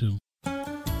likes them too.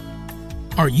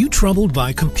 Are you troubled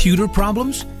by computer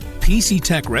problems? PC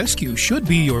Tech Rescue should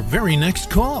be your very next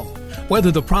call.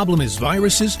 Whether the problem is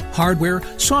viruses, hardware,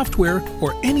 software,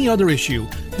 or any other issue,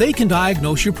 they can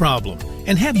diagnose your problem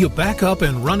and have you back up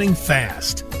and running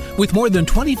fast. With more than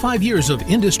 25 years of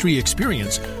industry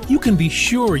experience, you can be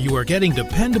sure you are getting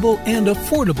dependable and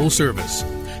affordable service.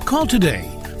 Call today,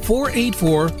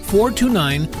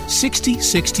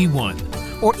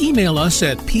 484-429-6061, or email us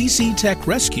at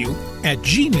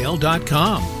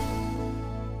pctechrescue@gmail.com.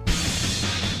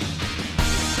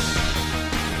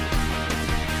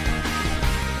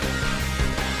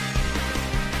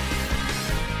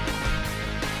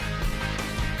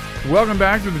 Welcome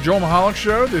back to the Joel Michalec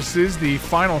Show. This is the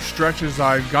final stretch as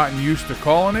I've gotten used to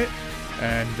calling it.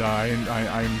 And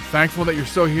I'm thankful that you're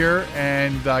still here.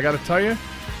 And I got to tell you,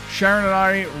 Sharon and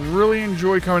I really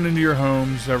enjoy coming into your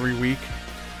homes every week,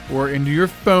 or into your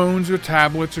phones or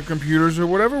tablets or computers or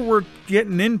whatever we're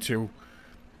getting into.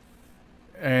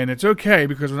 And it's okay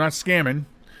because we're not scamming.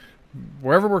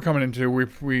 Wherever we're coming into,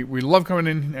 we love coming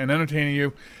in and entertaining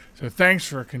you. So thanks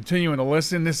for continuing to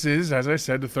listen. This is, as I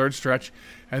said, the third stretch.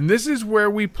 And this is where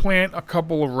we plant a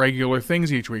couple of regular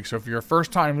things each week. So if you're a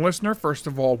first-time listener, first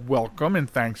of all, welcome and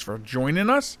thanks for joining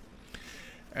us.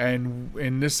 And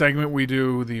in this segment, we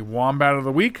do the Wombat of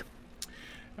the Week.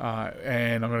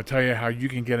 And I'm going to tell you how you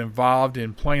can get involved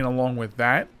in playing along with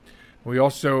that. We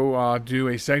also do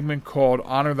a segment called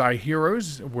Honor Thy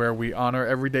Heroes, where we honor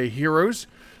everyday heroes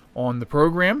on the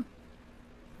program.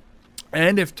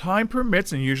 And if time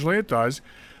permits, and usually it does,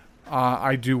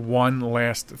 I do one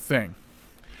last thing.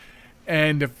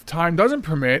 And if time doesn't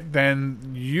permit,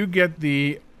 then you get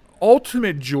the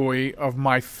ultimate joy of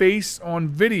my face on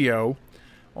video,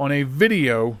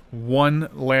 one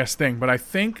last thing. But I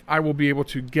think I will be able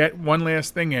to get one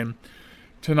last thing in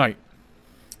tonight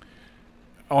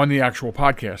on the actual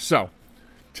podcast. So,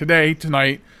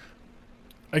 tonight,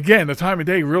 again, the time of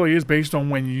day really is based on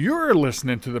when you're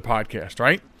listening to the podcast,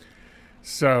 right?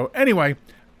 So, anyway,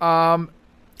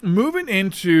 moving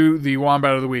into the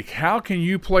Wombat of the Week, how can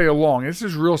you play along? This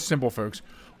is real simple, folks.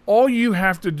 All you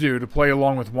have to do to play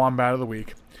along with Wombat of the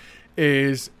Week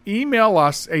is email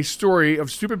us a story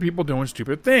of stupid people doing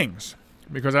stupid things,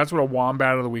 because that's what a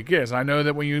Wombat of the Week is. I know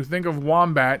that when you think of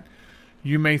wombat,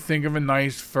 you may think of a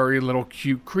nice, furry, little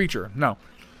cute creature. No.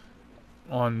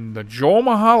 On the Joel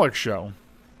Michalec Show,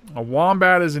 a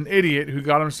wombat is an idiot who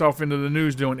got himself into the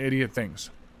news doing idiot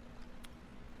things.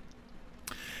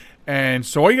 And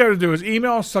so all you got to do is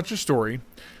email such a story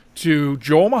to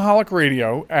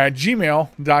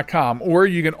joelmichalecradio@gmail.com, or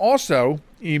you can also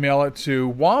email it to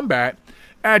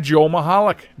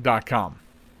wombat@joelmichalec.com.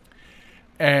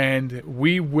 And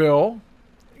we will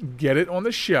get it on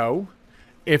the show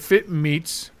if it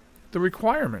meets the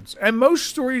requirements. And most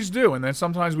stories do, and then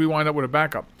sometimes we wind up with a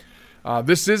backup.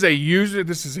 This is a user.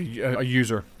 A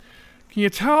user. Can you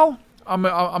tell I'm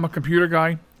a computer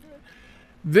guy?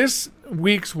 This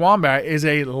week's Wombat is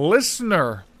a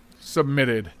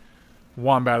listener-submitted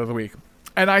Wombat of the Week.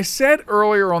 And I said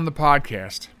earlier on the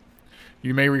podcast,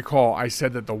 you may recall, I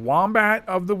said that the Wombat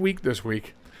of the Week this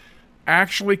week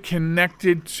actually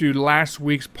connected to last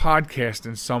week's podcast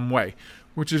in some way,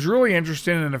 which is really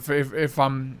interesting. And if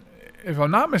I'm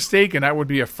not mistaken, that would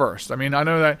be a first. I mean, I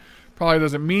know that probably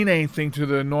doesn't mean anything to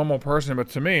the normal person, but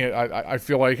to me, I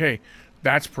feel like, hey,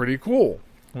 that's pretty cool.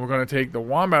 We're going to take the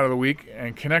Wombat of the Week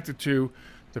and connect it to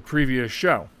the previous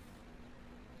show.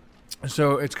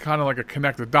 So it's kind of like a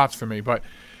connect the dots for me. But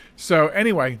so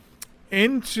anyway,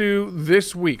 into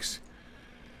this week's.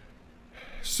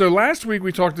 So last week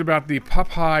we talked about the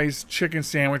Popeyes chicken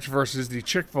sandwich versus the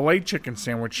Chick-fil-A chicken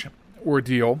sandwich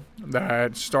ordeal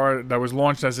that was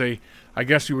launched as I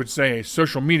guess you would say, a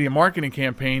social media marketing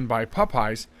campaign by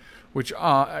Popeyes, which,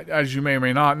 as you may or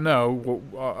may not know,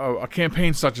 a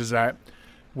campaign such as that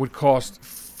would cost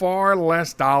far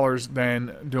less dollars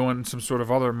than doing some sort of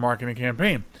other marketing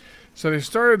campaign. So they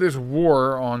started this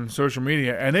war on social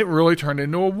media, and it really turned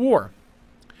into a war.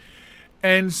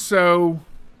 And so,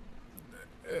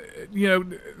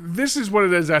 this is what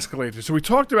it has escalated to. So we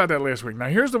talked about that last week. Now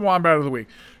here's the Wombat of the Week.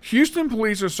 Houston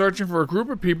police are searching for a group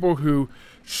of people who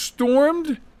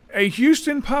stormed a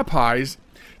Houston Popeyes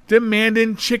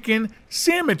demanding chicken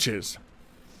sandwiches.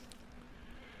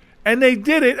 And they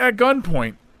did it at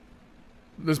gunpoint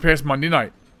this past Monday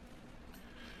night.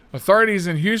 Authorities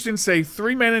in Houston say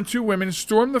 3 men and 2 women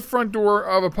stormed the front door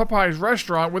of a Popeyes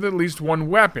restaurant with at least one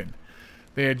weapon.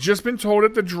 They had just been told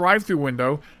at the drive-thru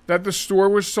window that the store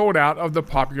was sold out of the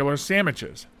popular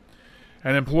sandwiches.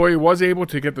 An employee was able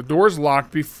to get the doors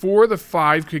locked before the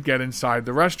 5 could get inside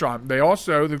the restaurant. They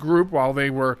also, the group, while they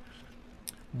were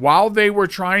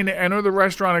trying to enter the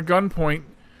restaurant at gunpoint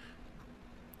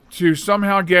to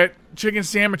somehow get chicken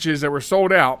sandwiches that were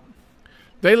sold out,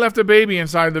 they left a baby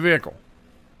inside the vehicle.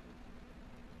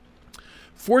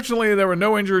 Fortunately, there were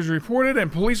no injuries reported,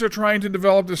 and police are trying to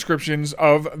develop descriptions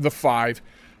of the 5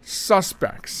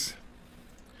 suspects.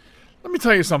 Let me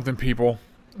tell you something, people.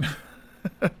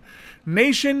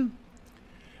 Nation,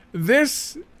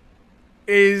 this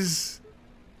is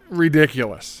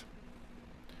ridiculous.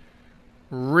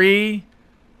 Ridiculous.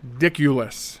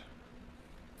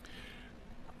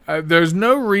 There's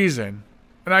no reason,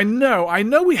 and I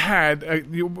know we had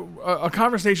a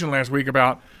conversation last week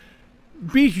about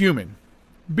be human.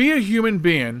 Be a human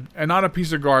being and not a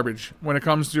piece of garbage when it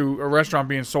comes to a restaurant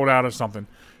being sold out of something.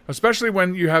 Especially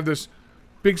when you have this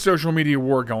big social media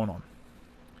war going on.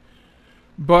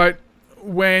 But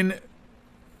when,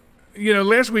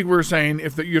 last week we were saying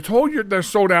if you're told they're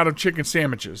sold out of chicken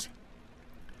sandwiches,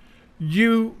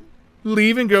 you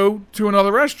leave and go to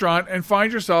another restaurant and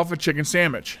find yourself a chicken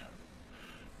sandwich.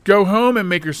 Go home and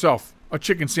make yourself a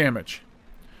chicken sandwich.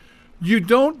 You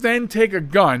don't then take a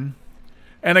gun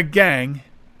and a gang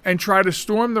and try to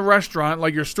storm the restaurant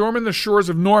like you're storming the shores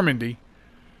of Normandy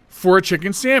for a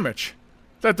chicken sandwich.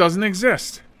 That doesn't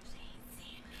exist.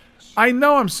 I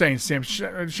know I'm saying sandwich.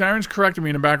 Sharon's correcting me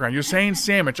in the background. You're saying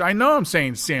sandwich. I know I'm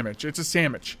saying sandwich. It's a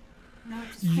sandwich. No,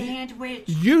 it's sandwich.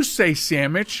 You say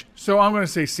sandwich, so I'm going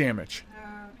to say sandwich. Oh,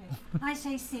 okay. I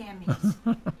say Sammy's.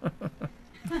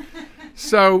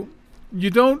 So you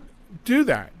don't do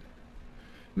that.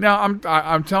 Now,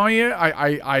 I'm telling you,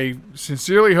 I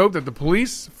sincerely hope that the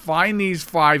police find these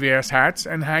 5 ass hats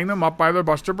and hang them up by their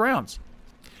Buster Browns.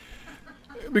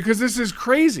 Because this is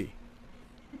crazy.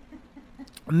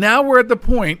 Now we're at the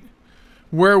point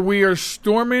where we are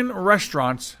storming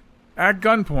restaurants at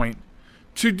gunpoint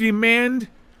to demand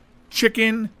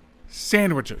chicken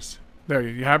sandwiches. There,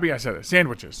 you happy? I said it.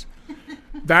 Sandwiches.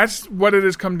 That's what it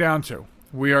has come down to.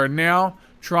 We are now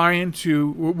trying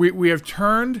to... We have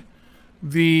turned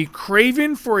the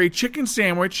craving for a chicken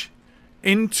sandwich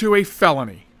into a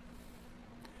felony.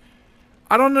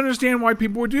 I don't understand why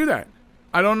people would do that.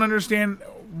 I don't understand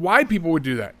why people would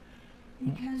do that.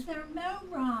 Because they're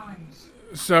morons.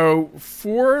 So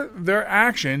for their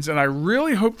actions, and I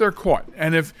really hope they're caught,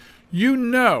 and if you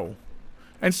know,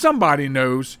 and somebody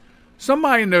knows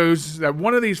that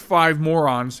one of these 5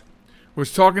 morons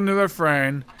was talking to their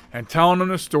friend and telling them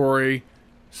the story,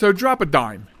 so drop a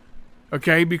dime,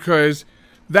 okay? Because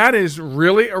that is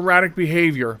really erratic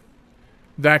behavior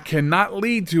that cannot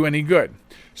lead to any good.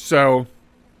 So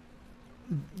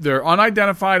they're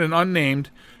unidentified and unnamed,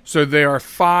 so they are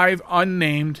 5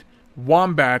 unnamed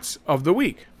wombats of the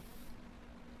week.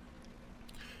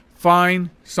 Find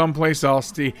someplace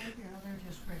else to...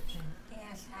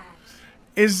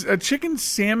 Is a chicken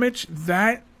sandwich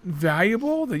that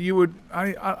valuable that you would...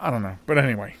 I don't know. But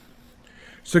anyway.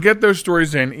 So get those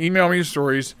stories in. Email me your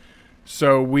stories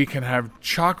so we can have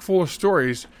chock full of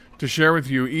stories to share with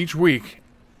you each week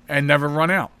and never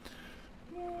run out.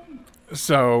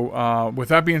 So with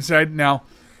that being said, now...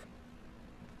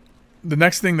 The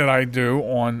next thing that I do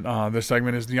on this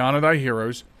segment is the Honor Thy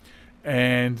Heroes.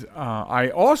 And I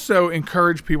also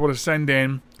encourage people to send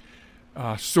in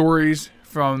stories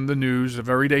from the news of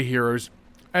everyday heroes.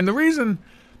 And there's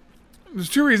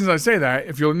 2 reasons I say that.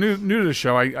 If you're new to the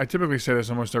show, I typically say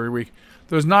this almost every week.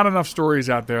 There's not enough stories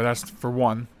out there, that's for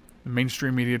one. The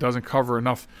mainstream media doesn't cover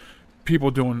enough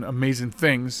people doing amazing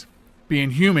things,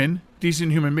 being human,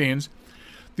 decent human beings.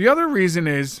 The other reason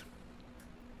is...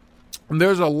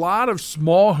 there's a lot of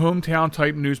small hometown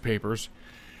type newspapers,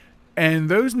 and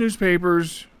those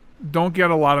newspapers don't get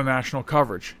a lot of national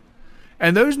coverage.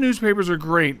 And those newspapers are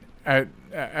great at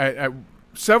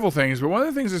several things, but one of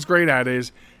the things it's great at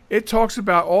is it talks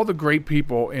about all the great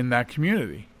people in that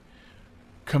community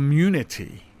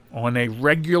on a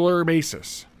regular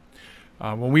basis.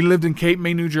 When we lived in Cape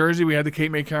May, New Jersey, we had the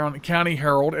Cape May County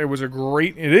Herald. It is a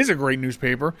great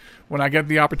newspaper. When I get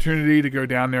the opportunity to go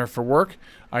down there for work,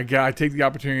 I take the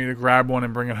opportunity to grab one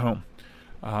and bring it home.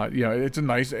 It's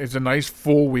a nice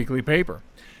full weekly paper.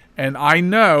 And I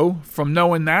know from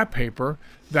knowing that paper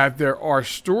that there are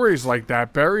stories like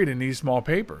that buried in these small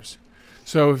papers.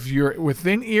 So if you're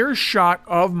within earshot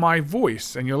of my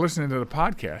voice and you're listening to the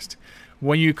podcast,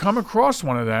 when you come across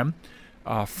one of them,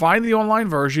 find the online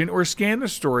version or scan the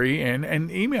story in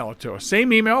and email it to us.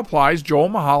 Same email applies,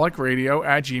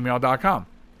 joelmichalecradio@gmail.com.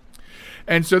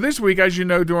 And so this week, as you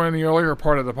know, during the earlier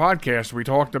part of the podcast, we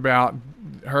talked about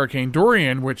Hurricane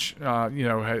Dorian, which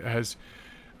has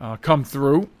come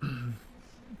through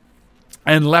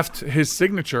and left his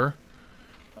signature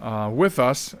with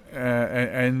us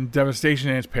and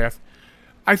devastation in its path.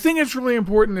 I think it's really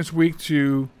important this week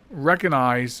to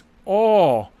recognize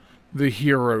all the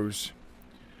heroes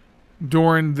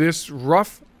during this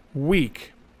rough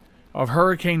week of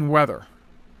hurricane weather.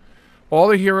 All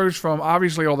the heroes from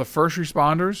obviously all the first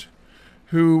responders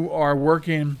who are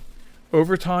working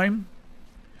overtime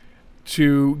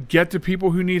to get to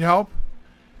people who need help,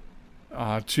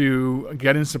 to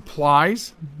get in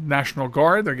supplies. National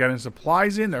Guard, they're getting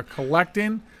supplies in, they're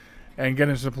collecting and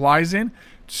getting supplies in.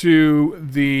 To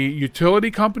the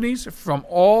utility companies from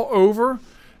all over,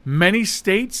 many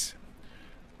states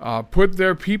put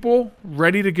their people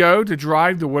ready to go to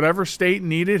drive to whatever state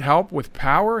needed help with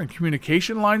power and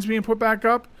communication lines being put back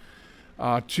up,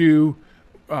 to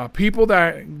people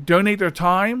that donate their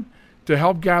time to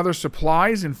help gather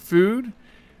supplies and food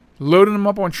loading them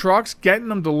up on trucks, getting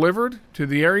them delivered to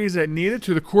the areas that need it,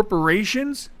 to the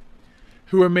corporations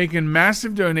who are making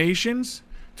massive donations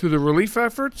to the relief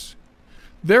efforts.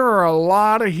 There are a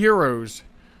lot of heroes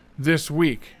this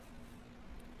week.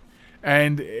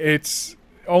 And it's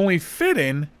only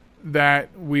fitting that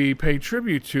we pay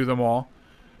tribute to them all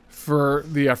for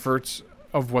the efforts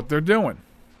of what they're doing.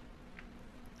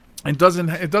 It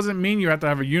doesn't mean you have to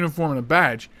have a uniform and a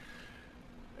badge,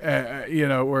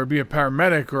 or be a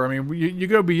paramedic, or you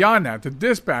go beyond that. The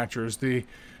dispatchers,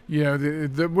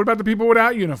 what about the people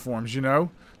without uniforms?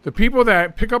 The people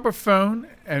that pick up a phone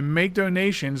and make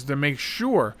donations to make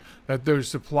sure that those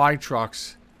supply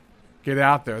trucks get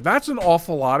out there. That's an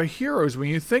awful lot of heroes when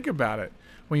you think about it.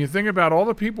 When you think about all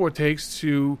the people it takes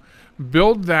to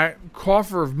build that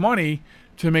coffer of money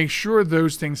to make sure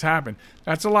those things happen.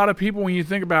 That's a lot of people when you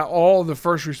think about all the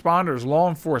first responders, law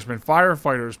enforcement,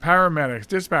 firefighters, paramedics,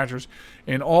 dispatchers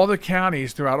in all the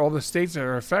counties throughout all the states that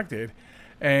are affected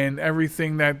and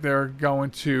everything that they're going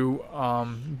to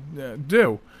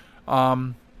do.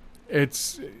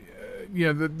 There's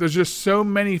just so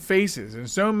many faces and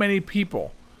so many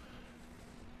people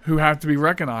who have to be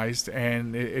recognized,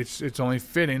 and it's only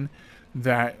fitting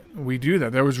that we do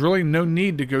that. There was really no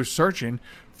need to go searching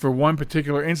for one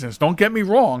particular instance. Don't get me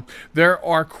wrong. There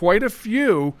are quite a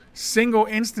few single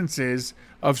instances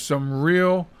of some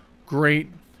real great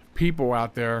people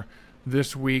out there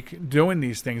this week doing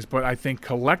these things, but I think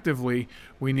collectively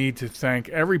we need to thank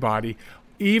everybody,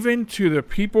 even to the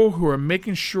people who are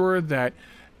making sure that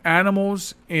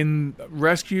animals in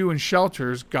rescue and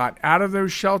shelters got out of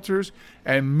those shelters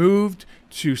and moved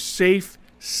to safe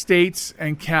states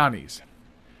and counties.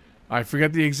 I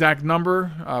forget the exact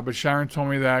number, but Sharon told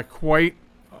me that quite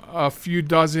a few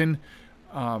dozen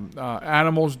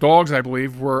animals, dogs I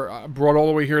believe, were brought all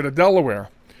the way here to Delaware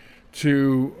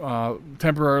to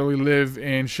temporarily live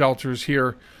in shelters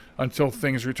here until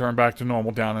things return back to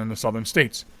normal down in the southern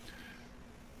states.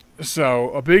 So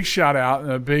a big shout out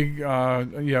and a big,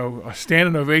 a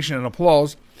standing ovation and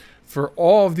applause for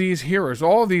all of these heroes,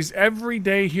 all of these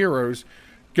everyday heroes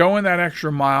going that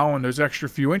extra mile and those extra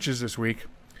few inches this week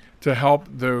to help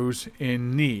those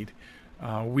in need.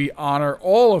 We honor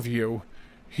all of you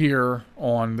here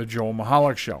on the Joel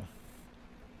Michalec Show.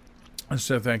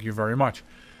 So thank you very much.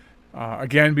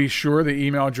 Again, be sure the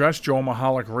email address,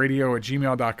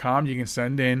 joelmichalecradio@gmail.com. You can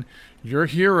send in your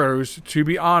heroes to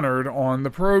be honored on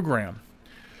the program.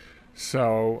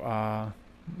 So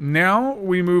now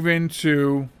we move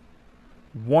into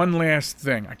one last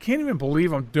thing. I can't even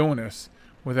believe I'm doing this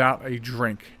without a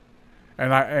drink.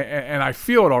 And I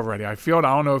feel it already. I feel it.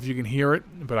 I don't know if you can hear it,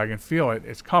 but I can feel it.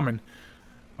 It's coming.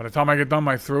 By the time I get done,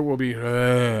 my throat will be...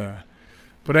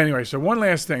 But anyway, so one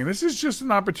last thing. This is just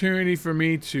an opportunity for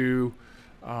me to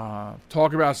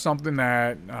talk about something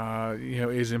that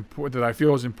is important, that I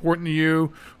feel is important to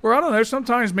you. Or I don't know,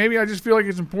 sometimes maybe I just feel like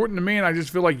it's important to me and I just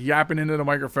feel like yapping into the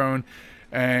microphone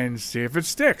and see if it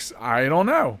sticks. I don't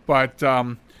know. But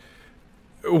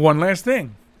one last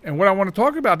thing. And what I want to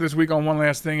talk about this week on One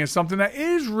Last Thing is something that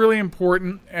is really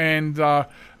important, and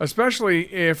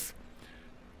especially if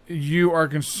you are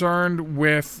concerned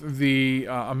with the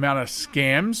amount of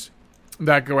scams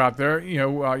that go out there.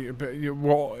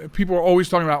 People are always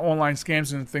talking about online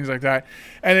scams and things like that.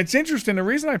 And it's interesting. The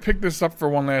reason I picked this up for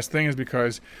One Last Thing is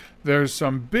because there's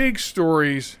some big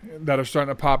stories that are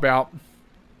starting to pop out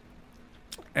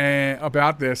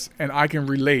about this, and I can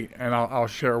relate, and I'll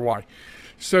share why.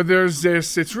 So there's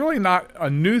this, it's really not a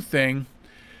new thing.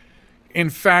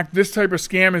 In fact, this type of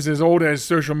scam is as old as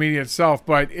social media itself,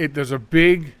 but there's a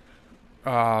big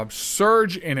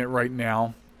surge in it right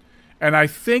now. And I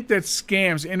think that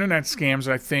scams, internet scams,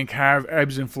 I think have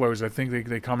ebbs and flows. I think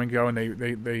they come and go and they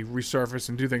resurface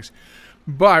and do things.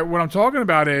 But what I'm talking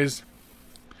about is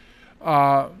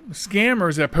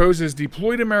scammers that pose as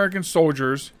deployed American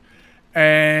soldiers,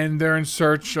 and they're in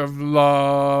search of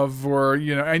love, or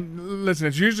and listen,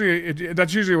 that's usually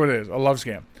what it is, a love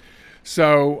scam.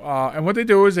 So and what they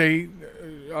do is they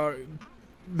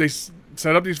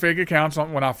set up these fake accounts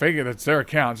on, well, not fake it, it's their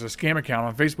account, it's a scam account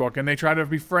on Facebook, and they try to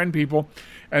befriend people,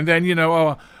 and then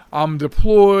I'm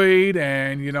deployed,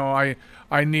 and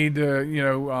I need to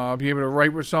be able to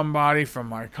write with somebody from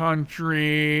my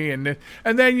country, and then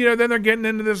then they're getting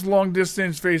into this long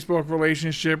distance Facebook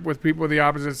relationship with people of the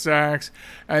opposite sex,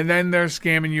 and then they're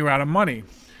scamming you out of money.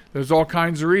 There's all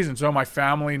kinds of reasons. Oh, my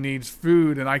family needs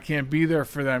food and I can't be there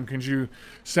for them. Can you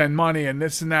send money and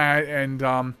this and that?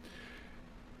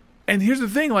 And here's the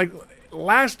thing, like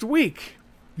last week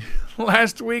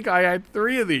I had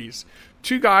 3 of these,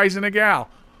 2 guys and a gal,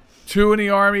 2 in the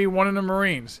Army, 1 in the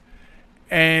Marines.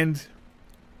 And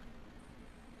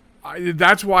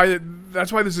that's why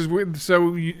this is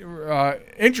so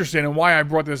interesting, and why I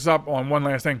brought this up on one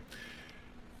last thing.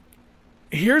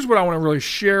 Here's what I want to really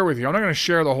share with you. I'm not going to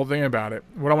share the whole thing about it.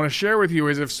 What I want to share with you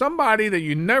is if somebody that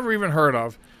you never even heard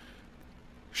of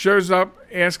shows up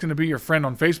asking to be your friend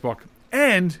on Facebook,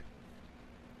 and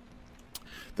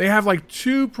they have like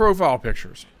 2 profile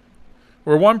pictures,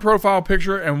 or 1 profile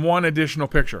picture and 1 additional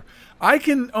picture, I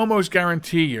can almost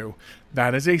guarantee you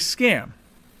that is a scam.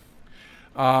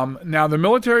 Now, the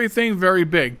military thing, very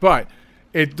big, but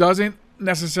it doesn't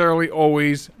necessarily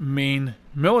always mean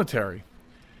military.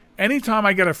 Anytime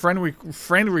I get a friend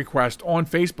request on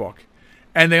Facebook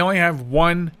and they only have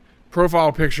 1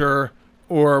 profile picture,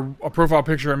 or a profile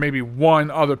picture and maybe 1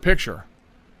 other picture,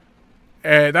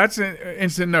 that's an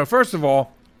instant no. First of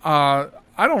all, I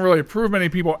don't really approve many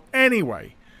people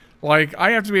anyway. Like, I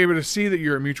have to be able to see that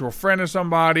you're a mutual friend of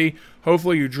somebody.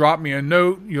 Hopefully you drop me a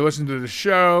note, you listen to the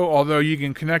show, although you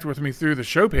can connect with me through the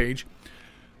show page.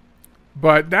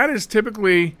 But that is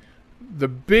typically the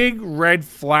big red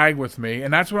flag with me,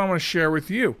 and that's what I want to share with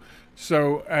you.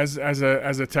 So as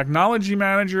a technology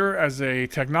manager, as a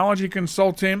technology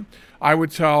consultant, I would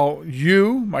tell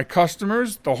you, my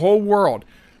customers, the whole world,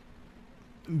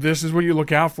 this is what you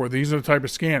look out for. These are the type of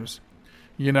scams.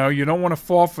 You know, you don't want to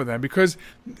fall for them because,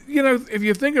 you know, if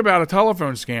you think about a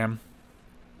telephone scam,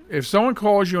 if someone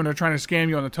calls you and they're trying to scam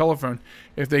you on the telephone,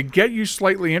 if they get you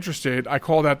slightly interested, I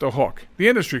call that the hook. The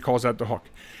industry calls that the hook.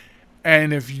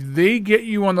 And if they get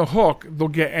you on the hook, they'll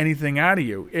get anything out of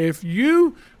you. If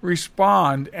you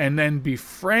respond and then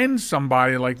befriend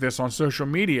somebody like this on social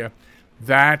media,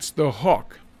 that's the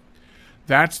hook.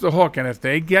 That's the hook. And if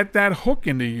they get that hook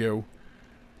into you,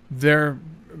 they're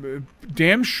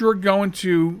damn sure going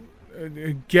to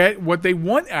get what they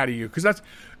want out of you, because that's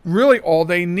really all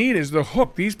they need is the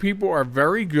hook. These people are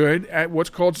very good at what's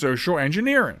called social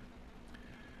engineering.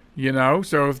 You know,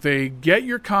 so if they get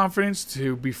your confidence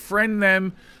to befriend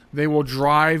them, they will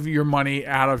drive your money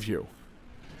out of you.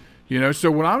 You know,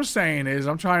 so what I'm saying is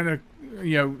I'm trying to,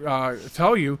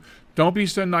 tell you, don't be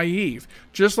so naive.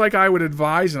 Just like I would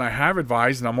advise, and I have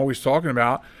advised, and I'm always talking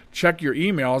about, check your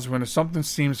emails. When something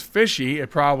seems fishy, it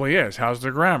probably is. How's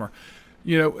the grammar?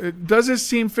 You know, does it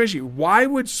seem fishy? Why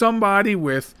would somebody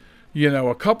with,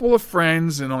 a couple of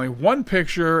friends and only 1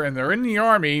 picture, and they're in the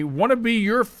Army, want to be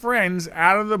your friends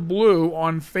out of the blue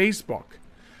on Facebook?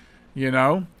 You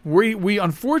know, we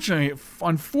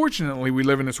unfortunately we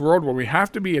live in this world where we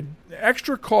have to be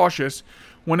extra cautious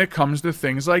when it comes to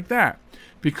things like that,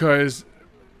 because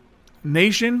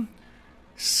nation,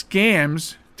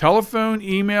 scams, telephone,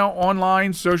 email,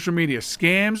 online, social media,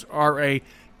 scams are a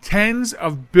tens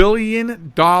of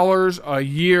billion dollars a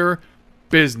year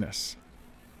business.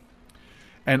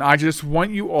 And I just want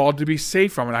you all to be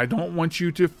safe from it. I don't want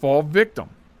you to fall victim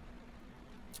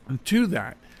to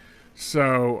that.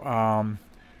 So,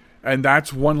 and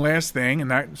that's one last thing,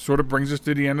 and that sort of brings us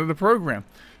to the end of the program.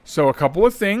 So a couple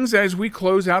of things as we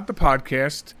close out the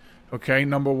podcast. Okay,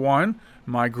 number 1,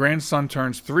 my grandson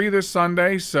turns 3 this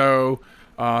Sunday. So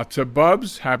to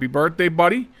Bubs, happy birthday,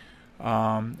 buddy.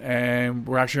 And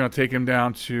we're actually going to take him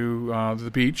down to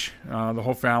the beach, the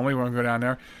whole family. We're going to go down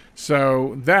there.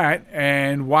 So that,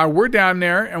 and while we're down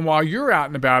there and while you're out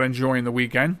and about enjoying the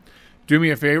weekend, do me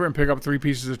a favor and pick up 3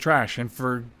 pieces of trash. And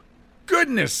for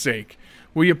goodness sake,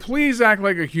 will you please act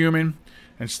like a human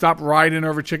and stop riding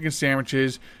over chicken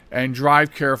sandwiches and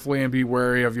drive carefully and be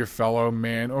wary of your fellow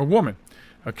man or woman.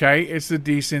 Okay? It's the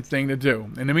decent thing to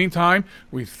do. In the meantime,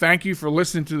 we thank you for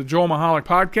listening to the Joel Michalec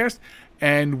podcast,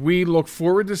 and we look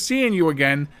forward to seeing you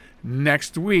again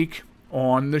next week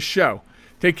on the show.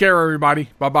 Take care, everybody.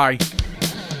 Bye-bye.